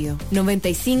Radio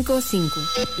 95.5,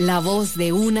 la voz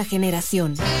de una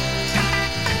generación.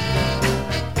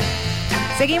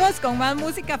 Seguimos con más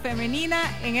música femenina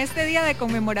en este día de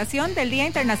conmemoración del Día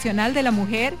Internacional de la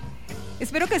Mujer.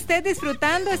 Espero que estés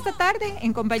disfrutando esta tarde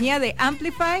en compañía de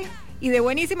Amplify y de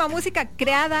buenísima música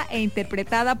creada e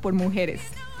interpretada por mujeres.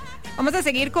 Vamos a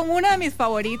seguir con una de mis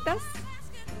favoritas,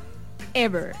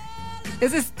 Ever.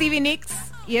 Es Stevie Nicks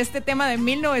y este tema de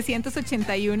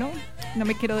 1981, no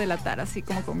me quiero delatar así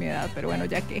como con mi edad, pero bueno,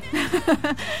 ya que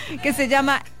que se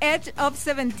llama Edge of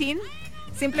 17.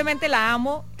 Simplemente la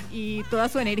amo y toda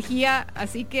su energía,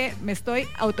 así que me estoy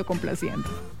autocomplaciendo.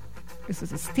 Eso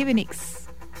es Stevie Nicks.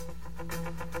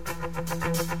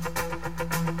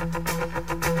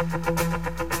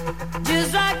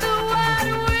 Just like the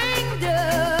white-winged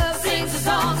dove sings a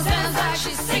song, sounds like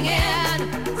she's singing.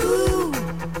 Ooh,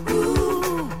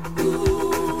 ooh,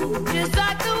 ooh. Just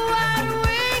like the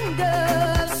white-winged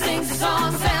dove sings a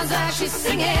song, sounds like she's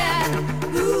singing.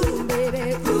 Ooh,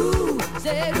 baby, ooh,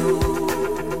 say ooh.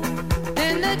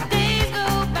 And the days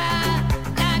go by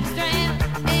like a strand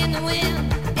in the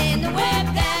wind, in the web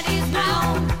that is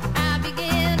long. I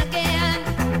begin again.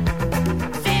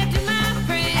 Said to my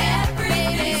friend,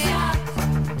 baby,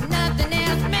 nothing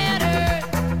else matters.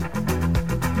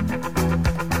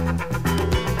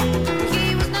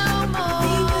 He was no more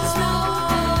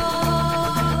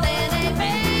than a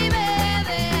baby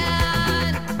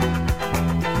then.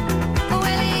 When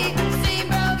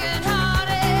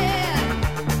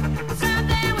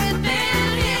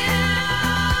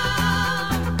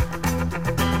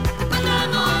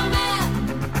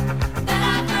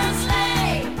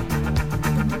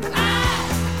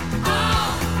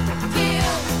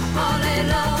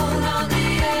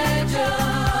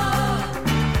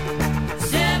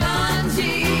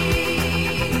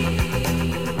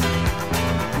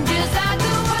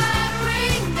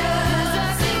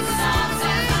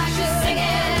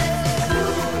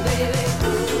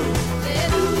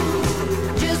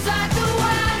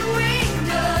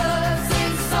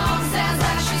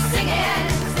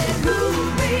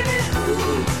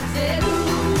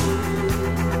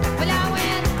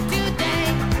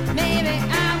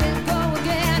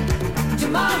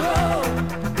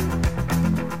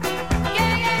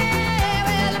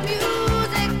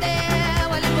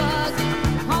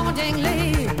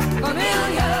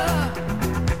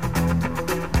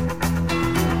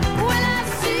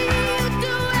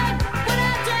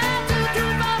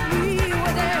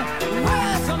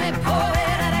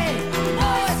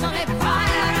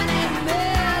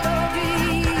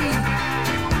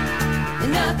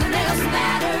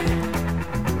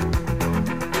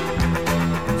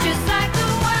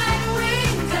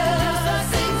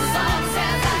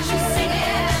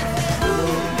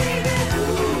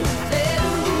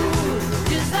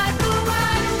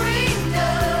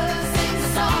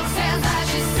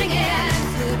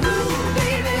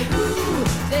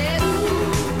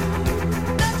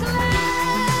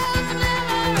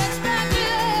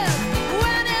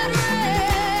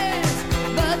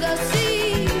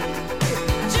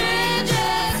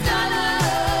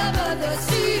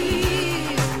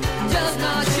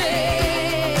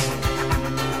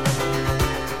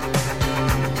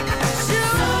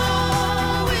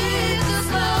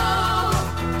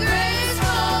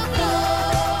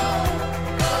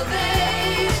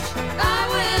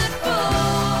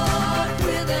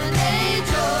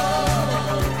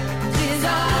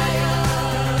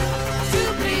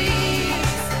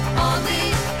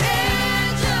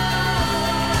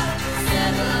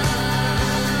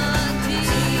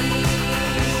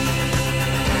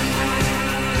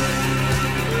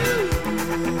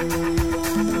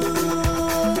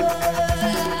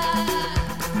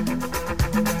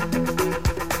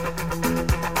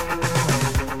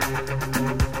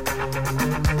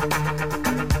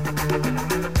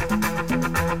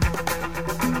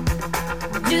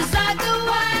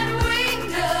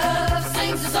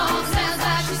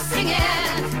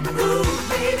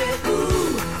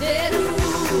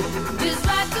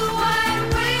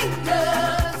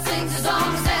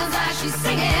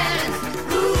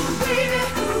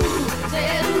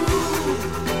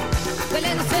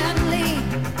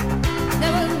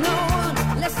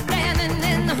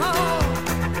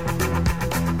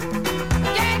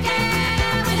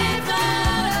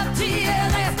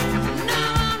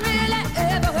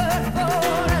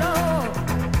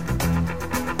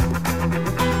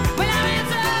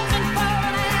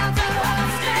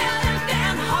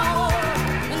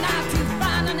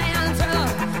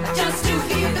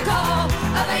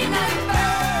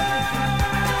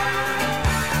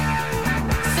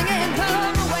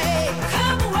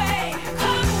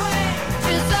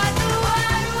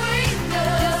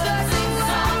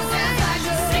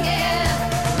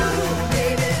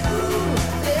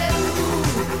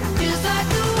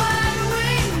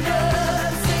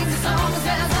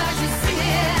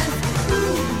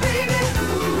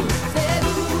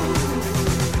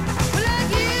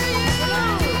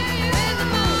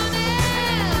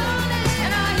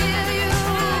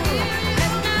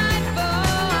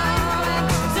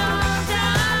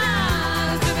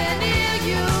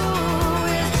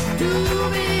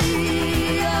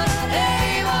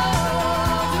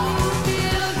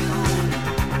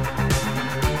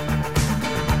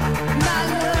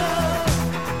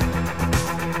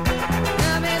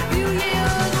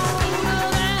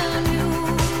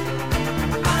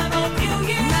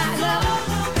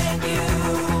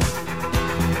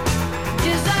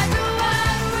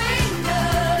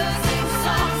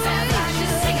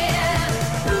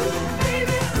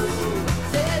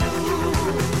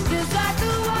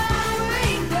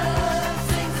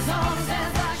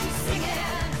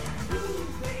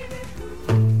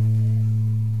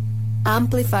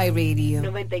Amplify Radio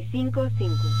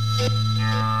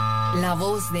 95.5. La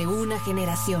voz de una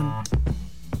generación.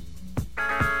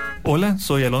 Hola,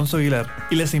 soy Alonso Aguilar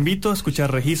y les invito a escuchar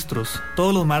Registros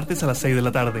todos los martes a las 6 de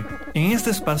la tarde. En este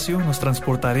espacio nos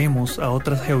transportaremos a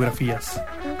otras geografías,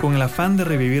 con el afán de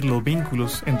revivir los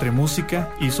vínculos entre música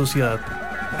y sociedad.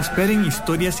 Esperen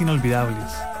historias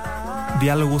inolvidables,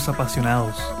 diálogos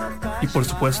apasionados y, por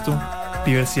supuesto,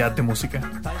 diversidad de música.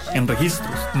 En Registros,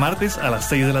 martes a las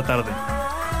 6 de la tarde.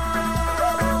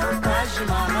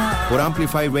 Por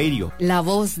Amplify Radio. La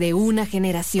voz de una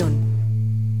generación.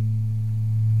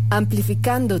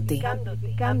 Amplificándote.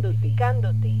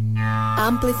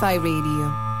 Amplify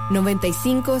Radio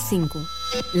 95.5.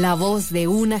 La voz de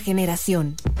una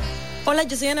generación. Hola,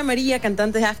 yo soy Ana María,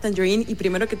 cantante de Half Tangerine, y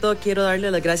primero que todo quiero darle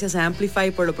las gracias a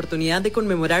Amplify por la oportunidad de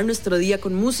conmemorar nuestro día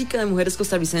con música de mujeres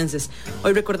costarricenses.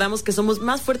 Hoy recordamos que somos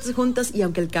más fuertes juntas y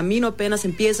aunque el camino apenas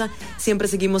empieza, siempre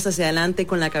seguimos hacia adelante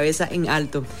con la cabeza en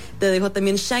alto. Te dejo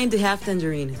también Shine de Half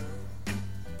Tangerine.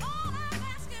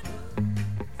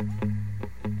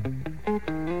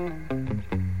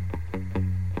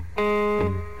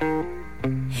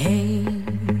 Hey,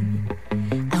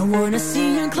 I wanna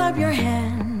see you clap your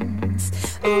hands.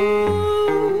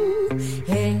 Ooh,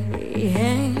 hey,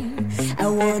 hey, I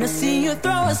wanna see you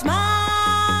throw a smile.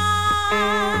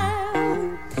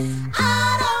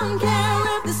 I don't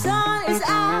care if the sun is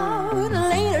out and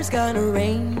later's gonna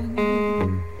rain.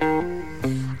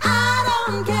 I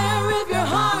don't care if your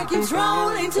heart keeps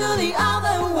rolling to the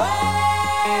other way.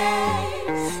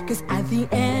 'Cause at the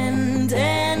end,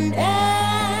 at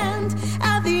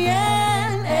the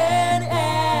end,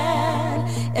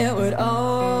 it would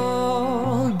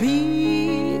all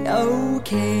be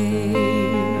okay.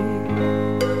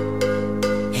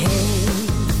 Hey,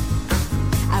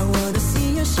 I wanna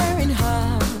see you sharing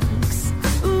hugs.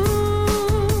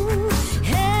 Ooh,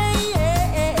 hey, hey,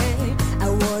 hey, I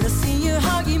wanna see you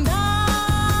hugging back.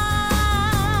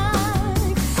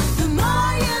 The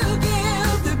more you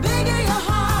give, the bigger your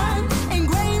heart and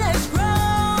greater it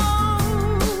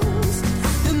grows.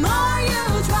 The more you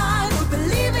try to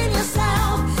believe in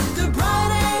yourself, the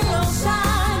brighter you'll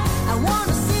shine. I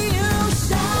wanna see you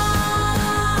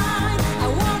shine. I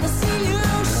wanna see you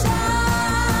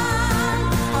shine.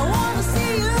 I wanna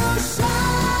see you shine.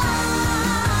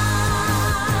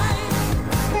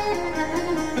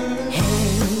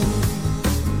 Hey,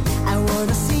 I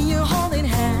wanna see you holding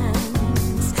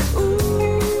hands.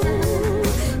 Ooh,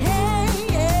 hey,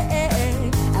 hey,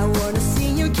 hey, I wanna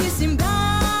see you kissing back.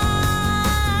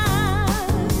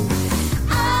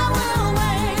 I will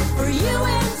wait for you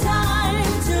in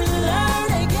time to learn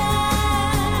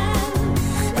again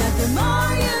that the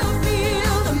more you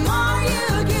feel, the more you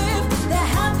give, the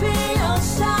happier you'll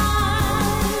shine.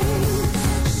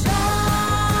 Shine,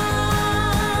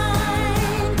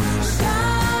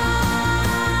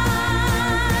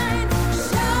 shine,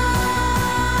 shine.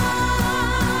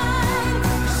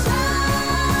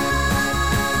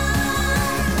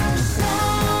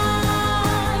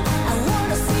 I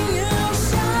wanna see you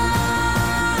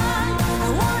shine. I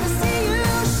wanna see you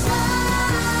shine.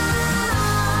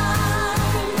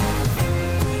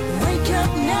 Wake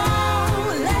up now,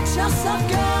 let yourself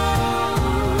go.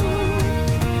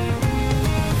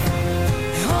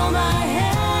 Hold my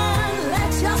hand,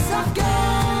 let yourself go.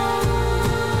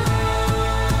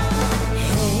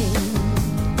 Hey,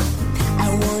 I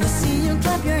wanna see you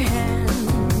clap your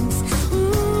hands.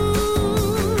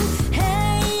 Ooh,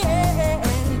 hey, hey, hey,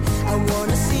 I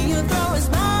wanna see you throw a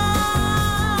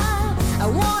smile. I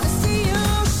wanna see you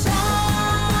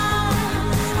shine.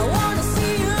 I wanna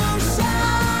see you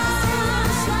shine.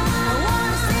 I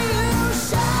wanna see you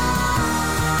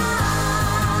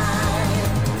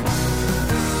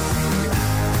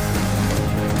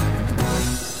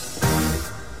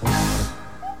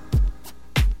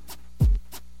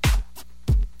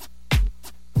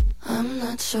I'm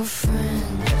not your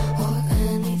friend or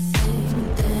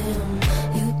anything, damn.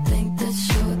 You think that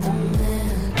you're the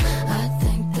man, I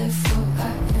think therefore I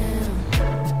am.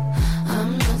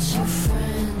 I'm not your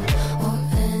friend or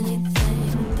anything,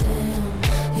 damn.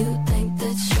 You think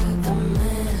that you're the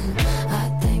man, I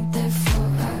think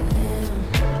therefore I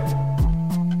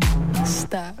am.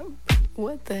 Stop.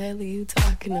 What the hell are you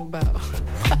talking about?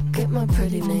 Get my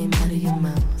pretty name out of your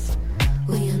mouth.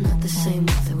 We are not the same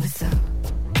with or without.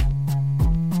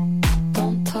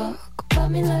 Don't talk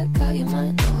about me like how you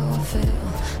might know how I feel.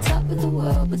 Top of the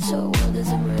world, but your world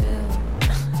isn't real.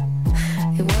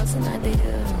 It wasn't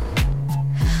ideal.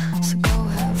 So go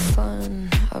have fun.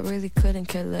 I really couldn't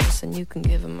care less, and you can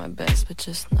give it my best, but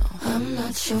just know I'm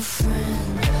not your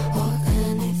friend or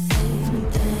anything,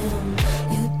 damn.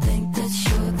 You think that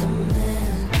you're the man,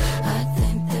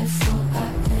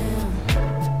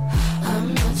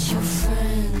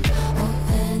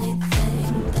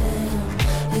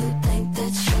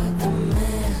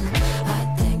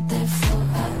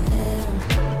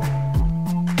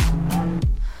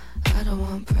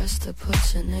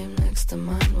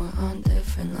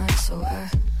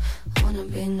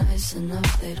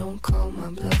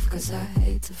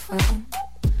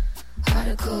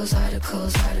 articles,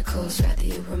 articles, articles. Rather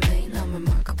you remain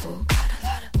unremarkable. Got a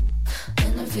lot of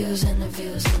interviews,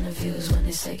 interviews, interviews. When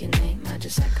they say your name, I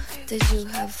just act confused. Did you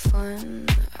have fun?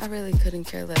 I really couldn't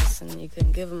care less, and you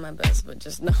couldn't give them my best, but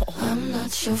just know I'm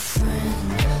not your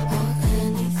friend or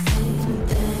anything.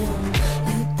 Damn,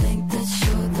 you think that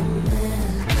you're the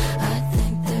man. I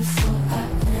think therefore I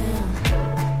am.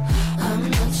 I'm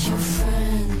not your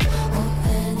friend or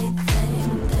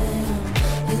anything. Damn,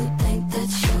 you think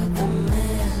that you're the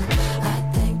man. I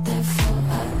think therefore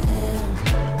I am.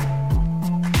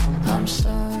 I'm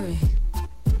sorry.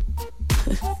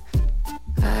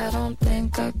 I don't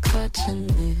think I caught your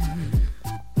name.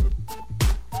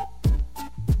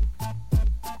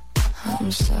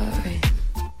 I'm sorry.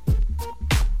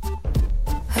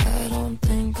 I don't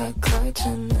think I caught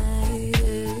your name.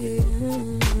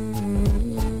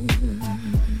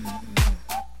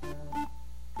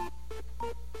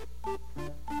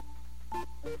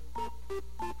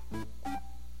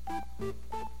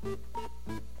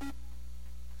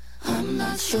 I'm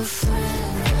not your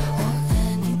friend or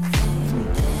anything.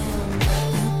 Damn,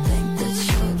 you think that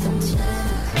you're the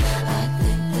man. I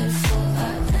think therefore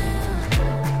I am.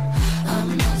 I'm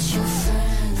not your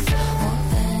friend or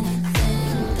anything.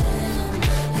 Damn,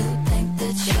 you think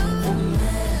that you're the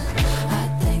man. I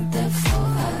think therefore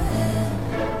I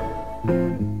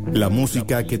am. La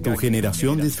música que tu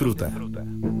generación disfruta.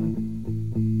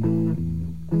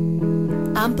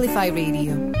 Amplify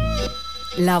Radio.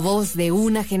 La voz de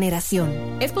una generación.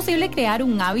 ¿Es posible crear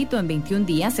un hábito en 21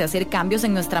 días y hacer cambios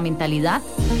en nuestra mentalidad?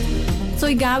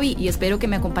 Soy Gaby y espero que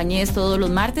me acompañes todos los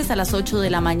martes a las 8 de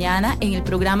la mañana en el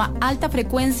programa Alta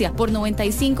Frecuencia por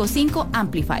 95.5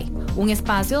 Amplify, un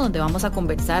espacio donde vamos a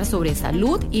conversar sobre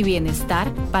salud y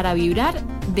bienestar para vibrar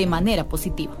de manera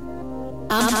positiva.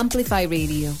 Amplify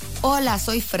Radio. Hola,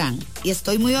 soy Fran y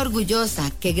estoy muy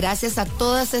orgullosa que gracias a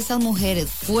todas esas mujeres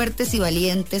fuertes y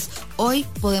valientes, hoy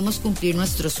podemos cumplir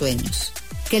nuestros sueños.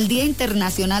 Que el Día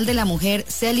Internacional de la Mujer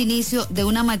sea el inicio de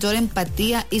una mayor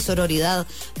empatía y sororidad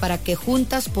para que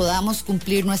juntas podamos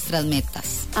cumplir nuestras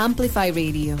metas. Amplify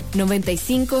Radio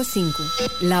 95.5.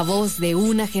 La voz de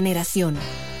una generación.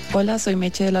 Hola, soy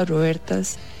Meche de las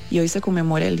Robertas y hoy se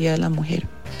conmemora el Día de la Mujer.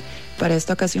 Para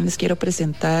esta ocasión les quiero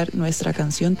presentar nuestra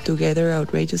canción Together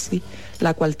Outrageously,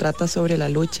 la cual trata sobre la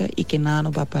lucha y que nada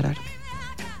nos va a parar.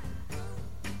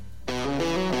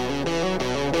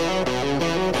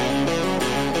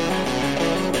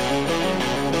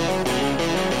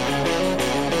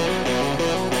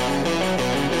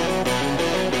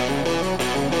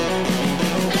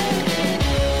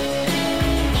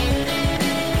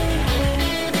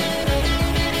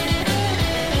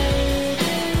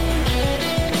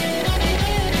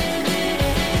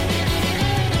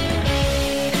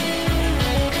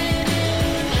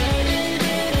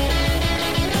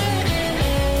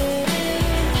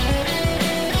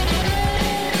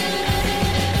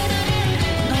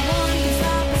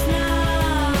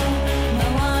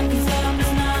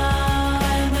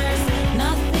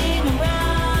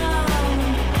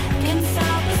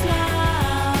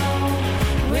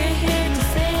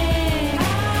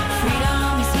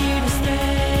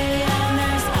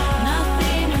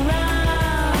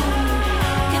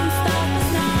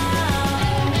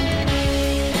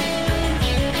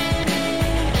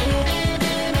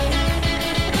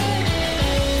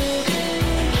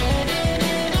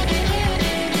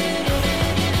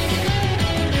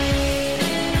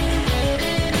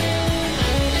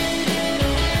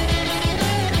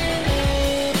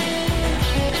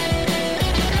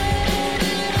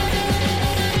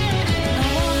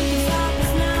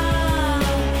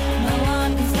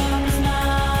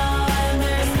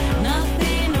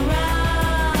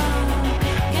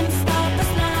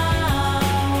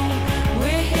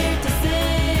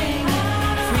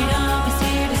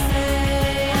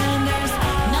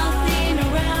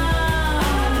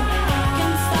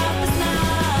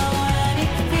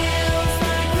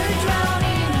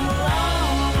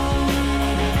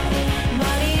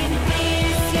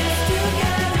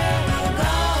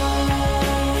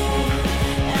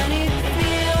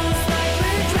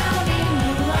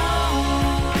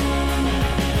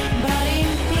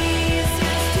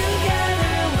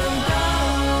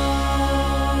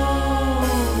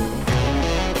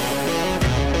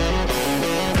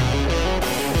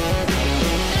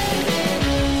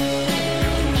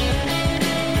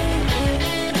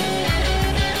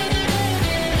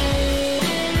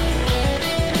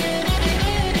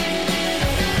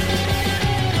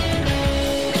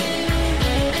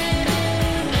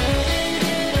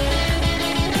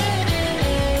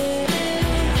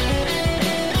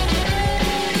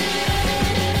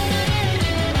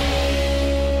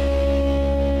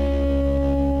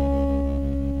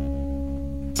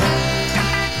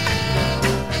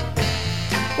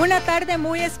 tarde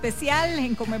muy especial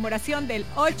en conmemoración del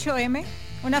 8M,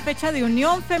 una fecha de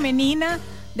unión femenina,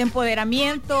 de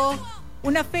empoderamiento,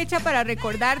 una fecha para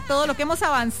recordar todo lo que hemos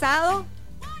avanzado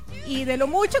y de lo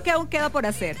mucho que aún queda por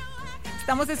hacer.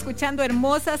 Estamos escuchando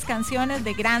hermosas canciones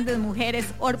de grandes mujeres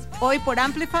hoy por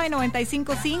Amplify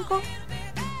 95.5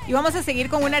 y vamos a seguir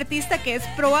con una artista que es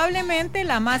probablemente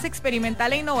la más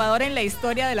experimental e innovadora en la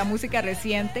historia de la música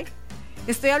reciente.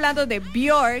 Estoy hablando de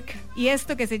Björk y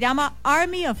esto que se llama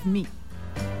Army of Me.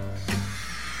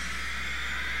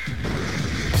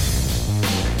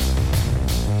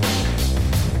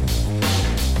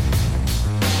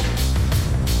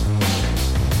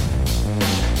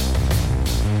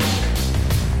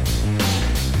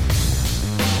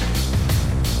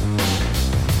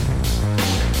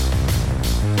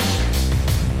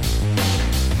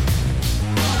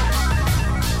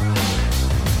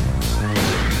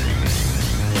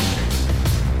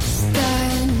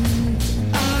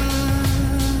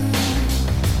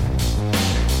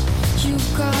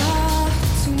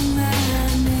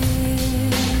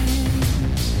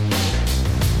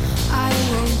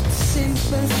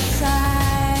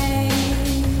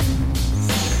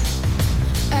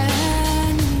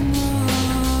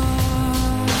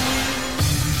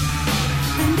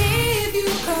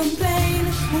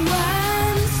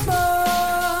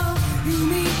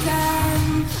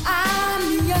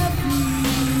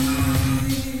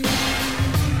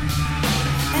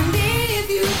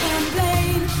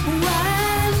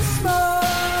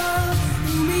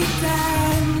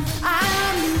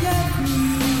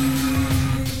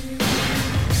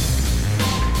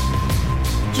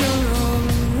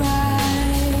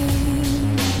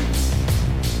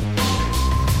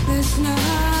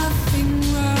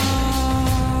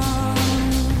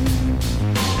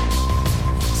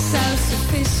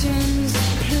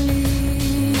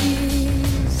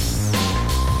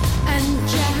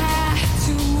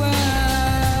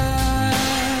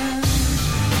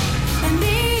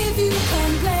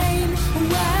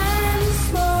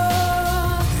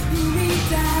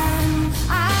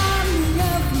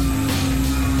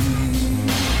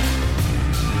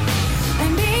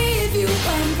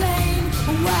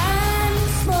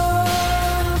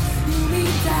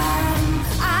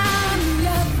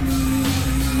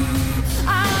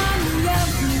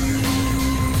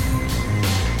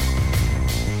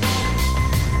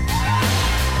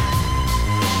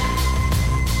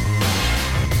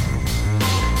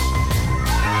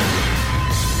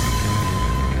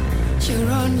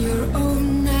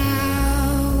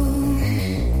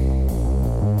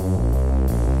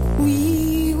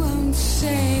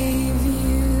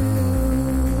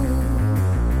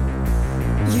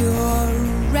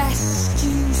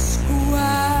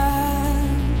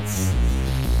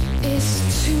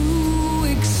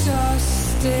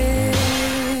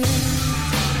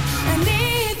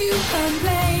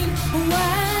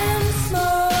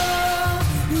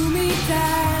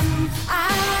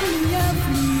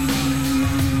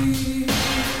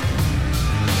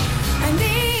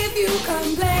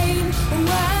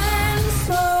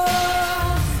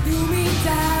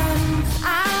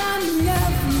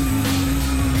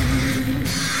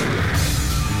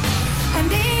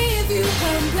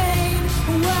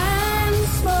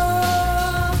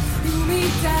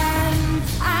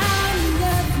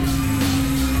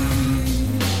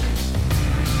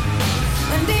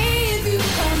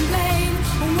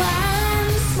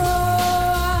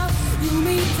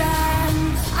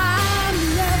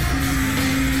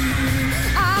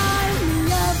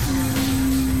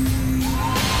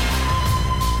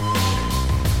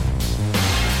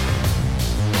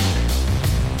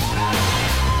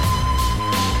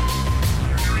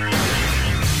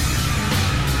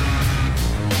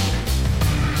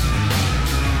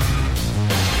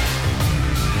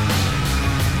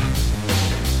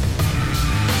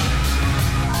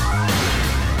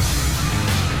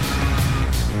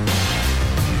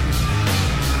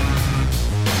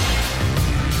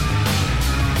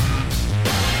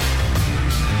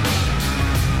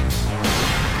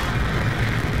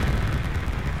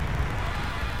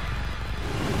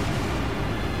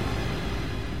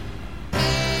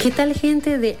 ¿Qué tal,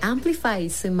 gente de Amplify?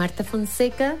 Soy Marta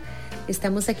Fonseca.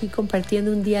 Estamos aquí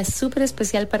compartiendo un día súper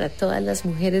especial para todas las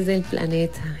mujeres del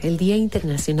planeta, el Día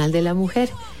Internacional de la Mujer.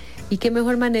 Y qué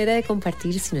mejor manera de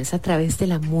compartir si no es a través de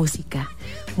la música.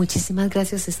 Muchísimas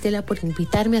gracias, Estela, por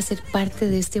invitarme a ser parte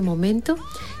de este momento.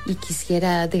 Y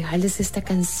quisiera dejarles esta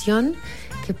canción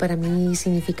que para mí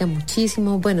significa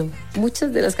muchísimo. Bueno,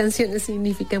 muchas de las canciones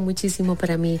significan muchísimo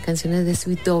para mí, canciones de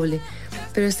Sweet Doble,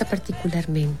 pero esta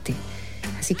particularmente.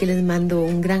 Así que les mando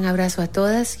un gran abrazo a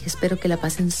todas y espero que la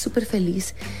pasen súper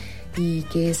feliz y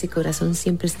que ese corazón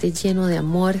siempre esté lleno de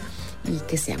amor y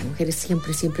que sean mujeres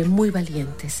siempre, siempre muy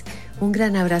valientes. Un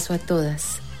gran abrazo a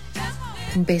todas.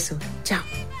 Un beso. Chao.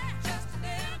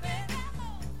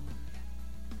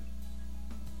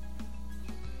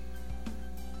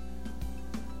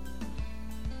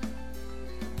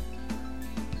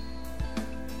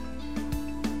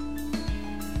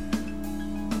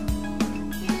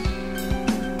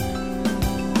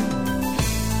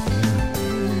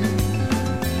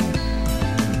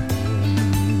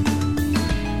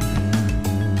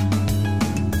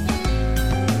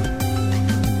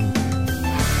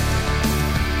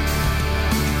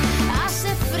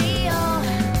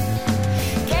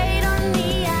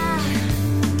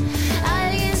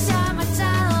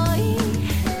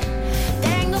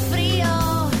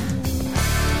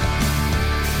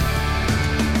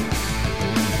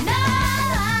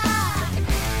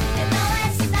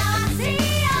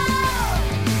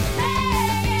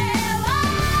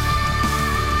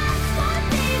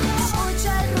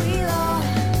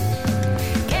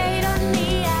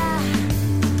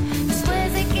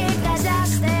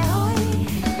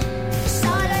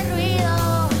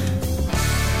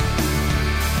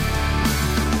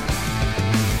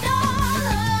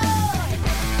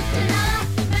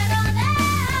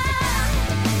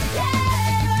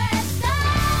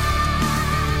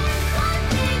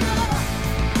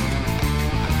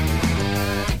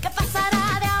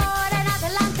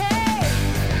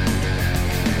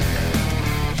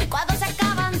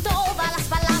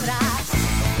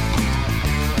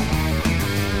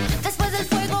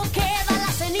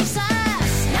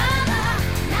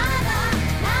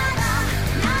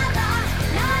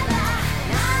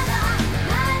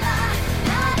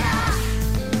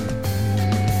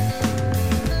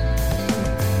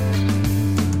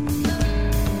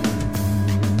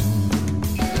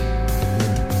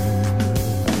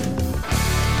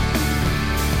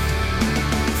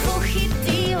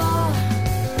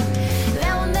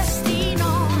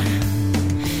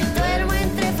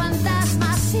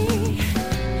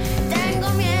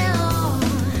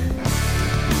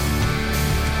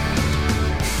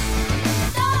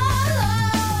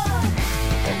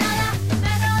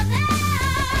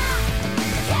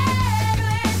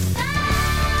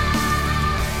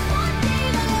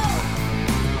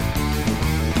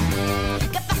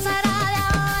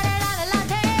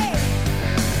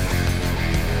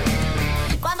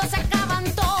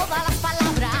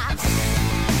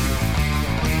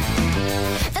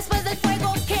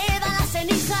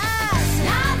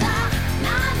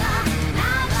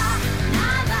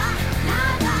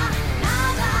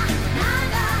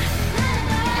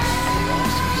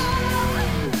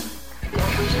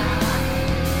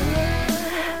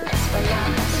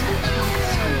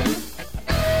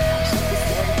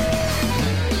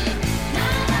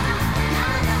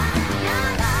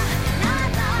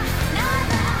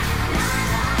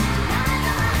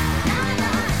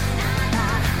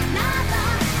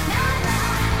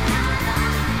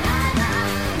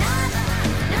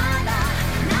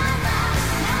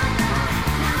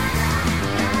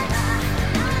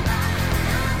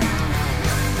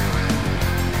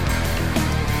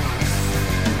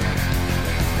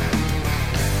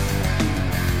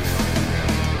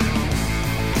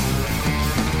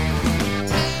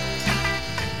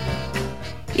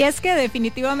 Y es que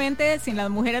definitivamente sin las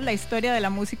mujeres la historia de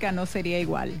la música no sería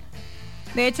igual.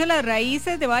 De hecho, las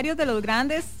raíces de varios de los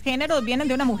grandes géneros vienen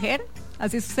de una mujer.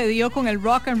 Así sucedió con el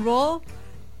rock and roll,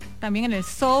 también en el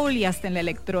soul y hasta en la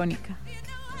electrónica.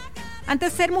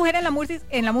 Antes ser mujer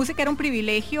en la música era un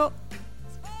privilegio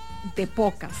de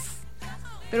pocas.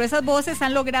 Pero esas voces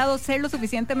han logrado ser lo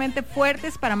suficientemente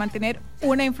fuertes para mantener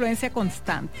una influencia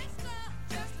constante.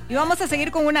 Y vamos a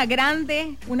seguir con una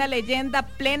grande, una leyenda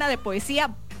plena de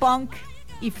poesía, punk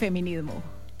y feminismo.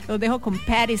 Los dejo con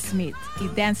Patti Smith y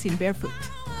Dancing Barefoot.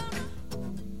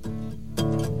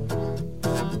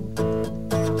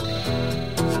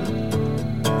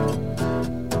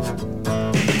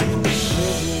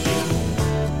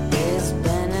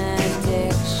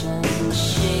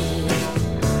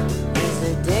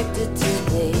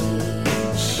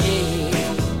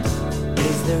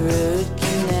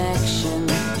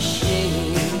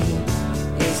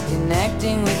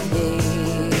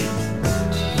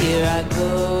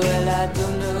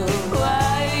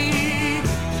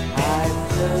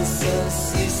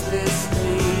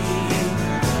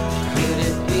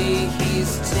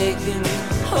 Taking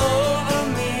over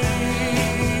me.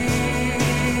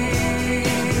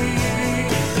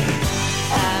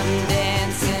 I'm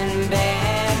dancing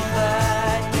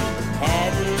barefoot,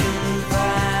 heading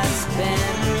for a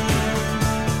spin.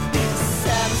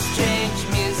 Some strange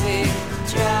music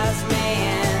draws me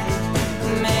in.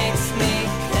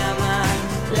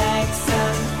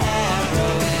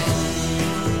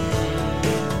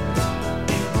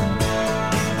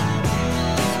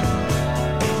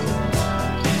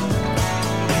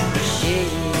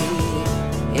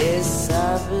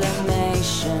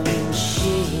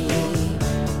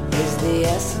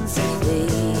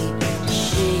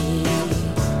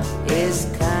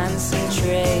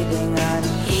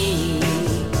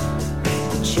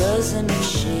 listen to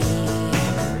she.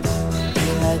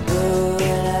 Here I go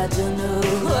and I don't know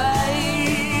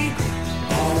why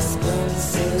I spend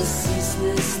so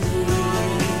ceaselessly.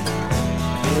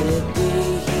 Could it be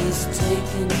he's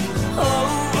taken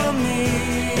over me?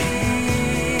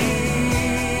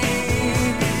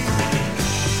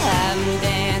 I'm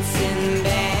dancing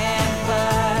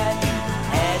barefoot,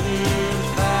 heading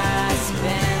for a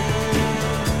spin.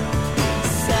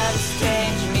 Some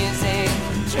strange music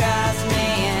draws me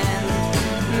in,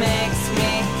 makes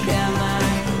me come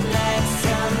on like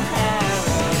some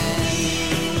heroin.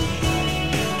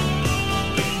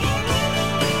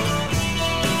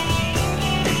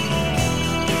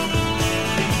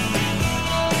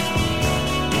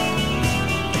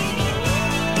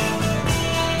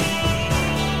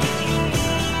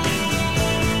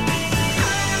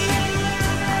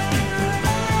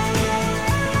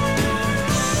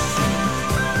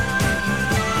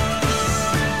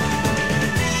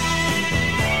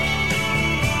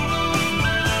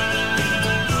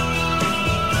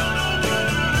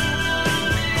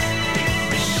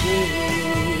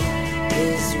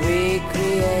 Is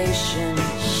recreation.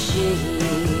 She,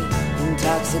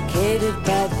 intoxicated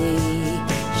by thee.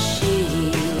 She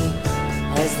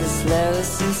has the slow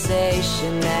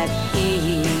sensation that he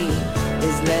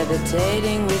is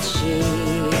levitating with she.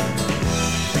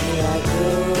 Here I go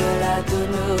and I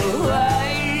don't know why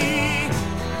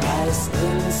I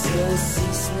spin so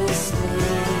ceaselessly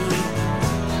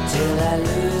till I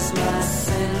lose my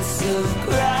sense of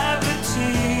gravity.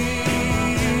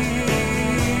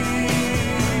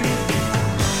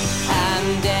 I'm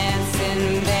dancing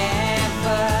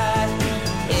barefoot,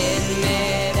 in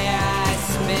midair I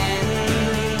spin.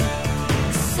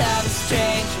 Some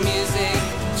strange music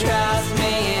draws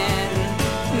me in,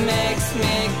 makes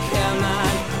me come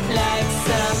on like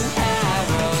some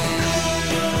heroin.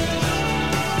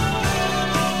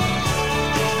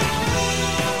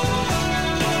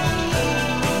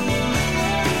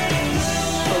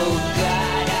 Oh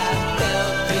God, I fell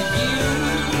for you.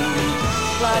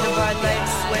 Blood of our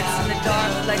legs sweats in the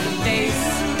dark like a face.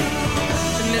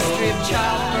 The mystery of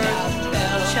childbirth,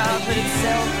 childhood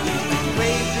itself,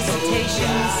 grave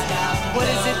visitations. What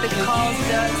is it that calls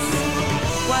us?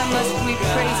 Why must we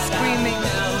pray screaming?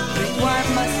 Why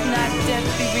must not death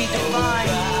be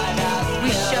redefined?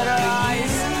 We shut our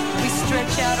eyes, we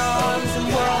stretch out our arms and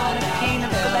whirl on a pane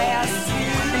of glass.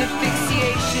 An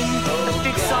asphyxiation, a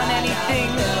fix on anything.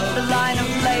 The line of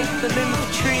life, the limb of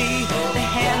tree, the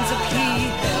hands of he,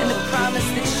 and the promise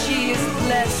that she is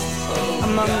blessed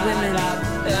among women.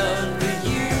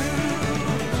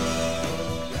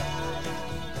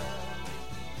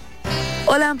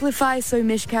 Hola Amplify, soy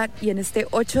Mishkat y en este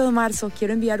 8 de marzo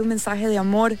quiero enviar un mensaje de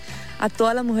amor a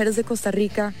todas las mujeres de Costa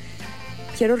Rica.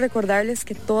 Quiero recordarles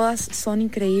que todas son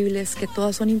increíbles, que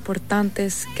todas son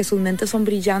importantes, que sus mentes son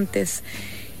brillantes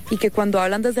y que cuando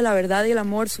hablan desde la verdad y el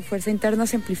amor, su fuerza interna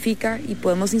se amplifica y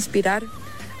podemos inspirar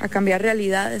a cambiar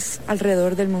realidades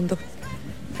alrededor del mundo.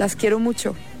 Las quiero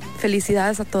mucho.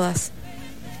 Felicidades a todas.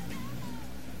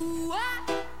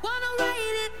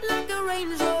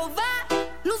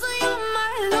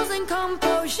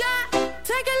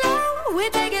 Take it low, we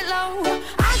take it low.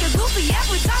 I get goofy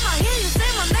every time I hear you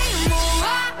say my name,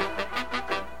 alright.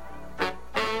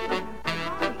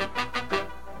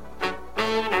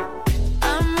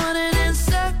 I'm running in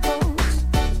circles,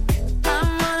 I'm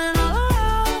running all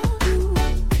around you.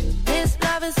 This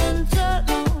love is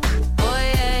internal, oh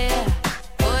yeah, yeah,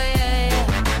 oh yeah,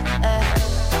 yeah.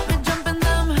 We're jumping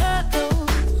them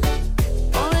hurdles,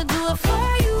 only do it for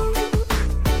you.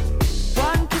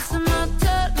 One kiss in my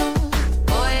turtle.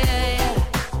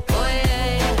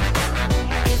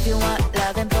 If you want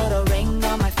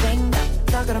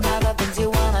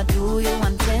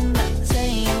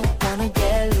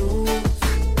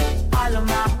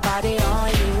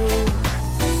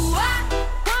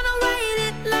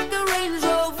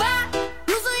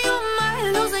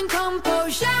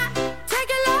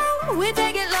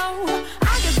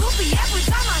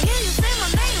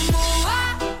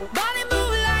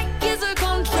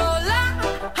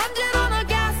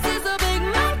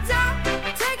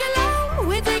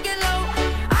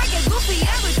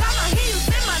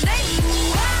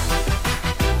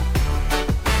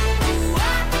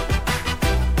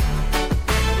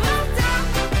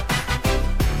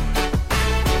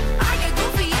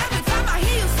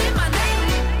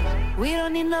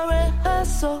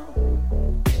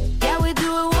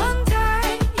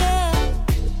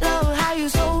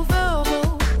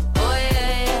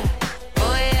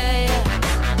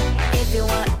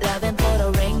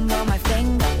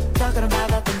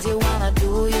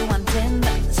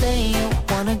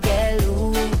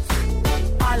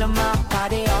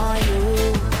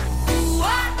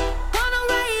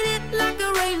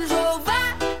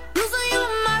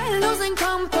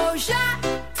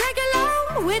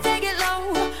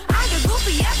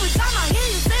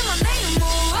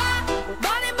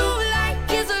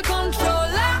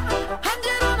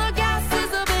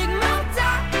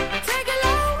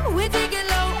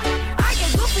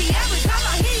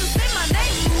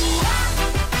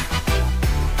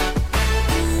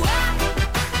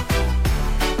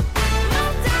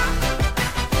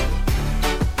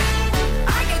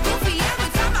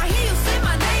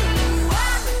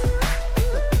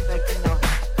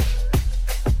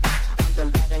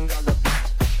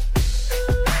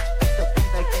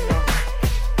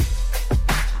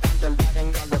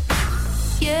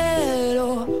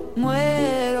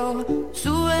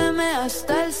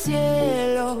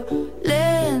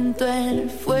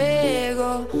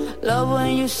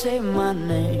say my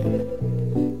name.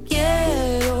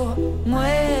 Quiero,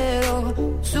 muero,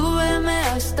 súbeme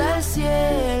hasta el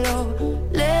cielo,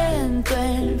 lento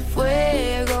el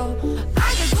fuego.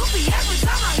 I get goofy every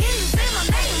time I hear you say my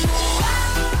name.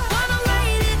 Wanna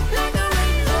ride it like a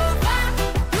razor fire,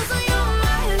 losing your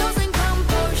mind, losing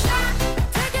composure.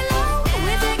 Take it low,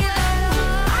 we take it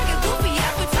low. I get goofy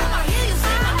every time I hear you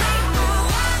say my name.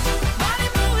 Body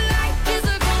move like it's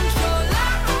a controller.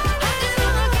 Engine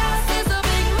on the gas is a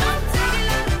big mouth.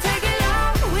 Take it low,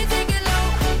 we take it low.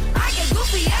 I get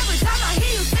goofy every time I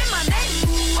hear you say my name.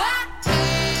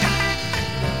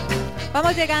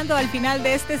 Vamos llegando al final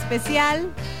de este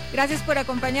especial. Gracias por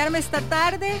acompañarme esta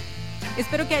tarde.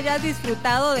 Espero que hayas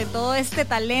disfrutado de todo este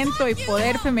talento y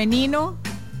poder femenino.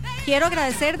 Quiero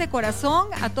agradecer de corazón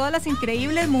a todas las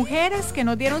increíbles mujeres que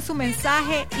nos dieron su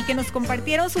mensaje y que nos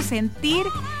compartieron su sentir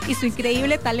y su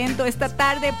increíble talento esta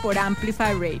tarde por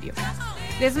Amplify Radio.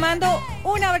 Les mando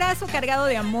un abrazo cargado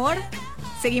de amor.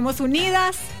 Seguimos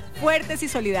unidas, fuertes y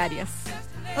solidarias.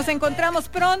 Nos encontramos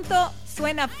pronto.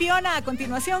 Suena Fiona a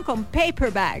continuación con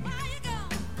Paper Bag.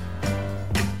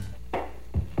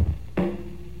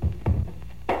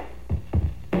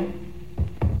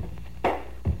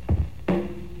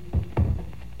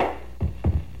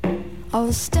 I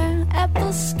was staring at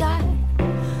the sky,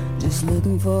 just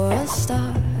looking for a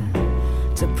star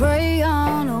to pray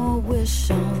on or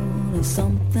wish on or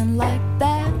something like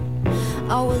that.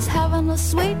 I was having a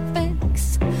sweet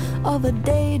fix of a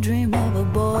daydream of a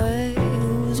boy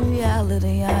whose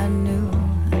reality I knew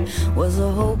was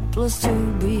a hopeless to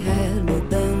be had. But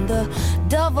then the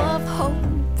dove of hope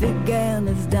began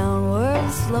its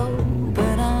downward slope,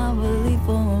 and I believed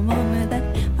for a moment that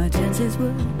my chances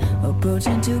were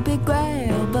approaching to be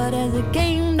grabbed. But as it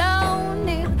came down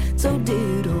near, so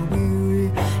did a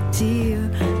weary tear.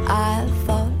 I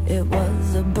thought it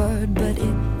was a bird, but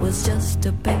it was just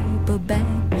a paper bag.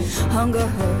 Hunger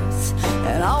hurts,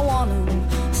 and I want him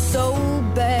so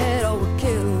bad. Oh, it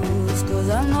kills, 'cause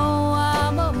I know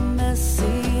I'm a mess.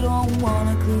 He don't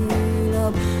wanna clean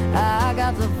up. I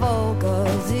got to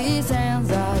focus, these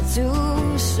hands are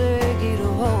too shaky to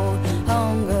hold.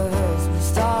 Hunger hurts, but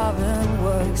starving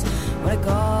works when it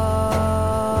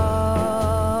costs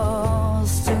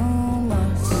too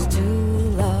much to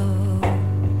love.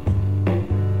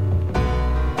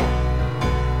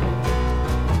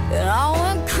 And I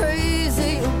went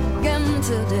crazy again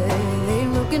today,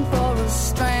 looking for a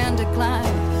strand to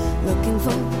climb, looking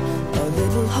for a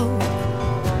little hope.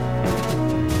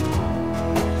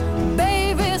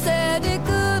 Baby said he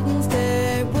couldn't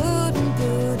stay, wouldn't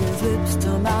put his lips to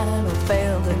mine, or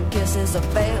failed to kisses, or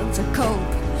failed to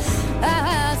cope.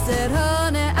 I said,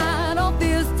 honey, I don't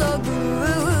feel so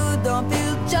good, don't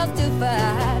feel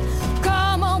justified.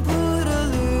 Come on, put a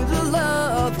little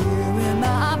love here in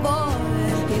my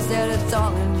voice. He said, it's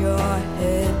all in your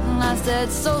head. And I said,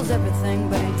 so's everything,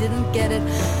 but he didn't get it.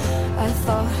 I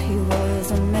thought he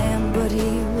was a man, but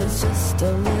he was just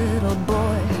a little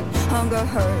boy. Hunger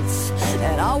hurts,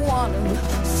 and I want him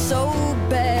so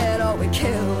bad. Oh, it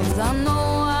kills. I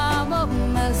know I'm a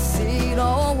mess, he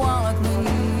don't wanna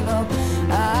clean up.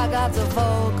 I got to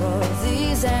focus,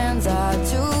 these hands are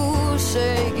too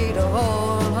shaky to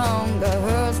hold. Hunger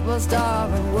hurts, but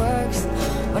starving works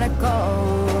when it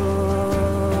costs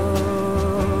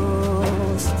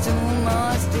too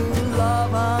much to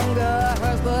love. Hunger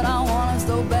hurts, but I want it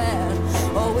so bad.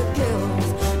 Oh, it kills,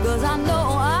 'cause I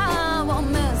know I'm a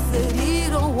mess that he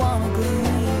don't wanna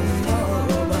clean up.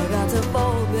 I got to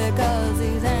fold because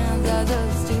these hands are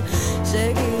just too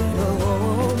shaky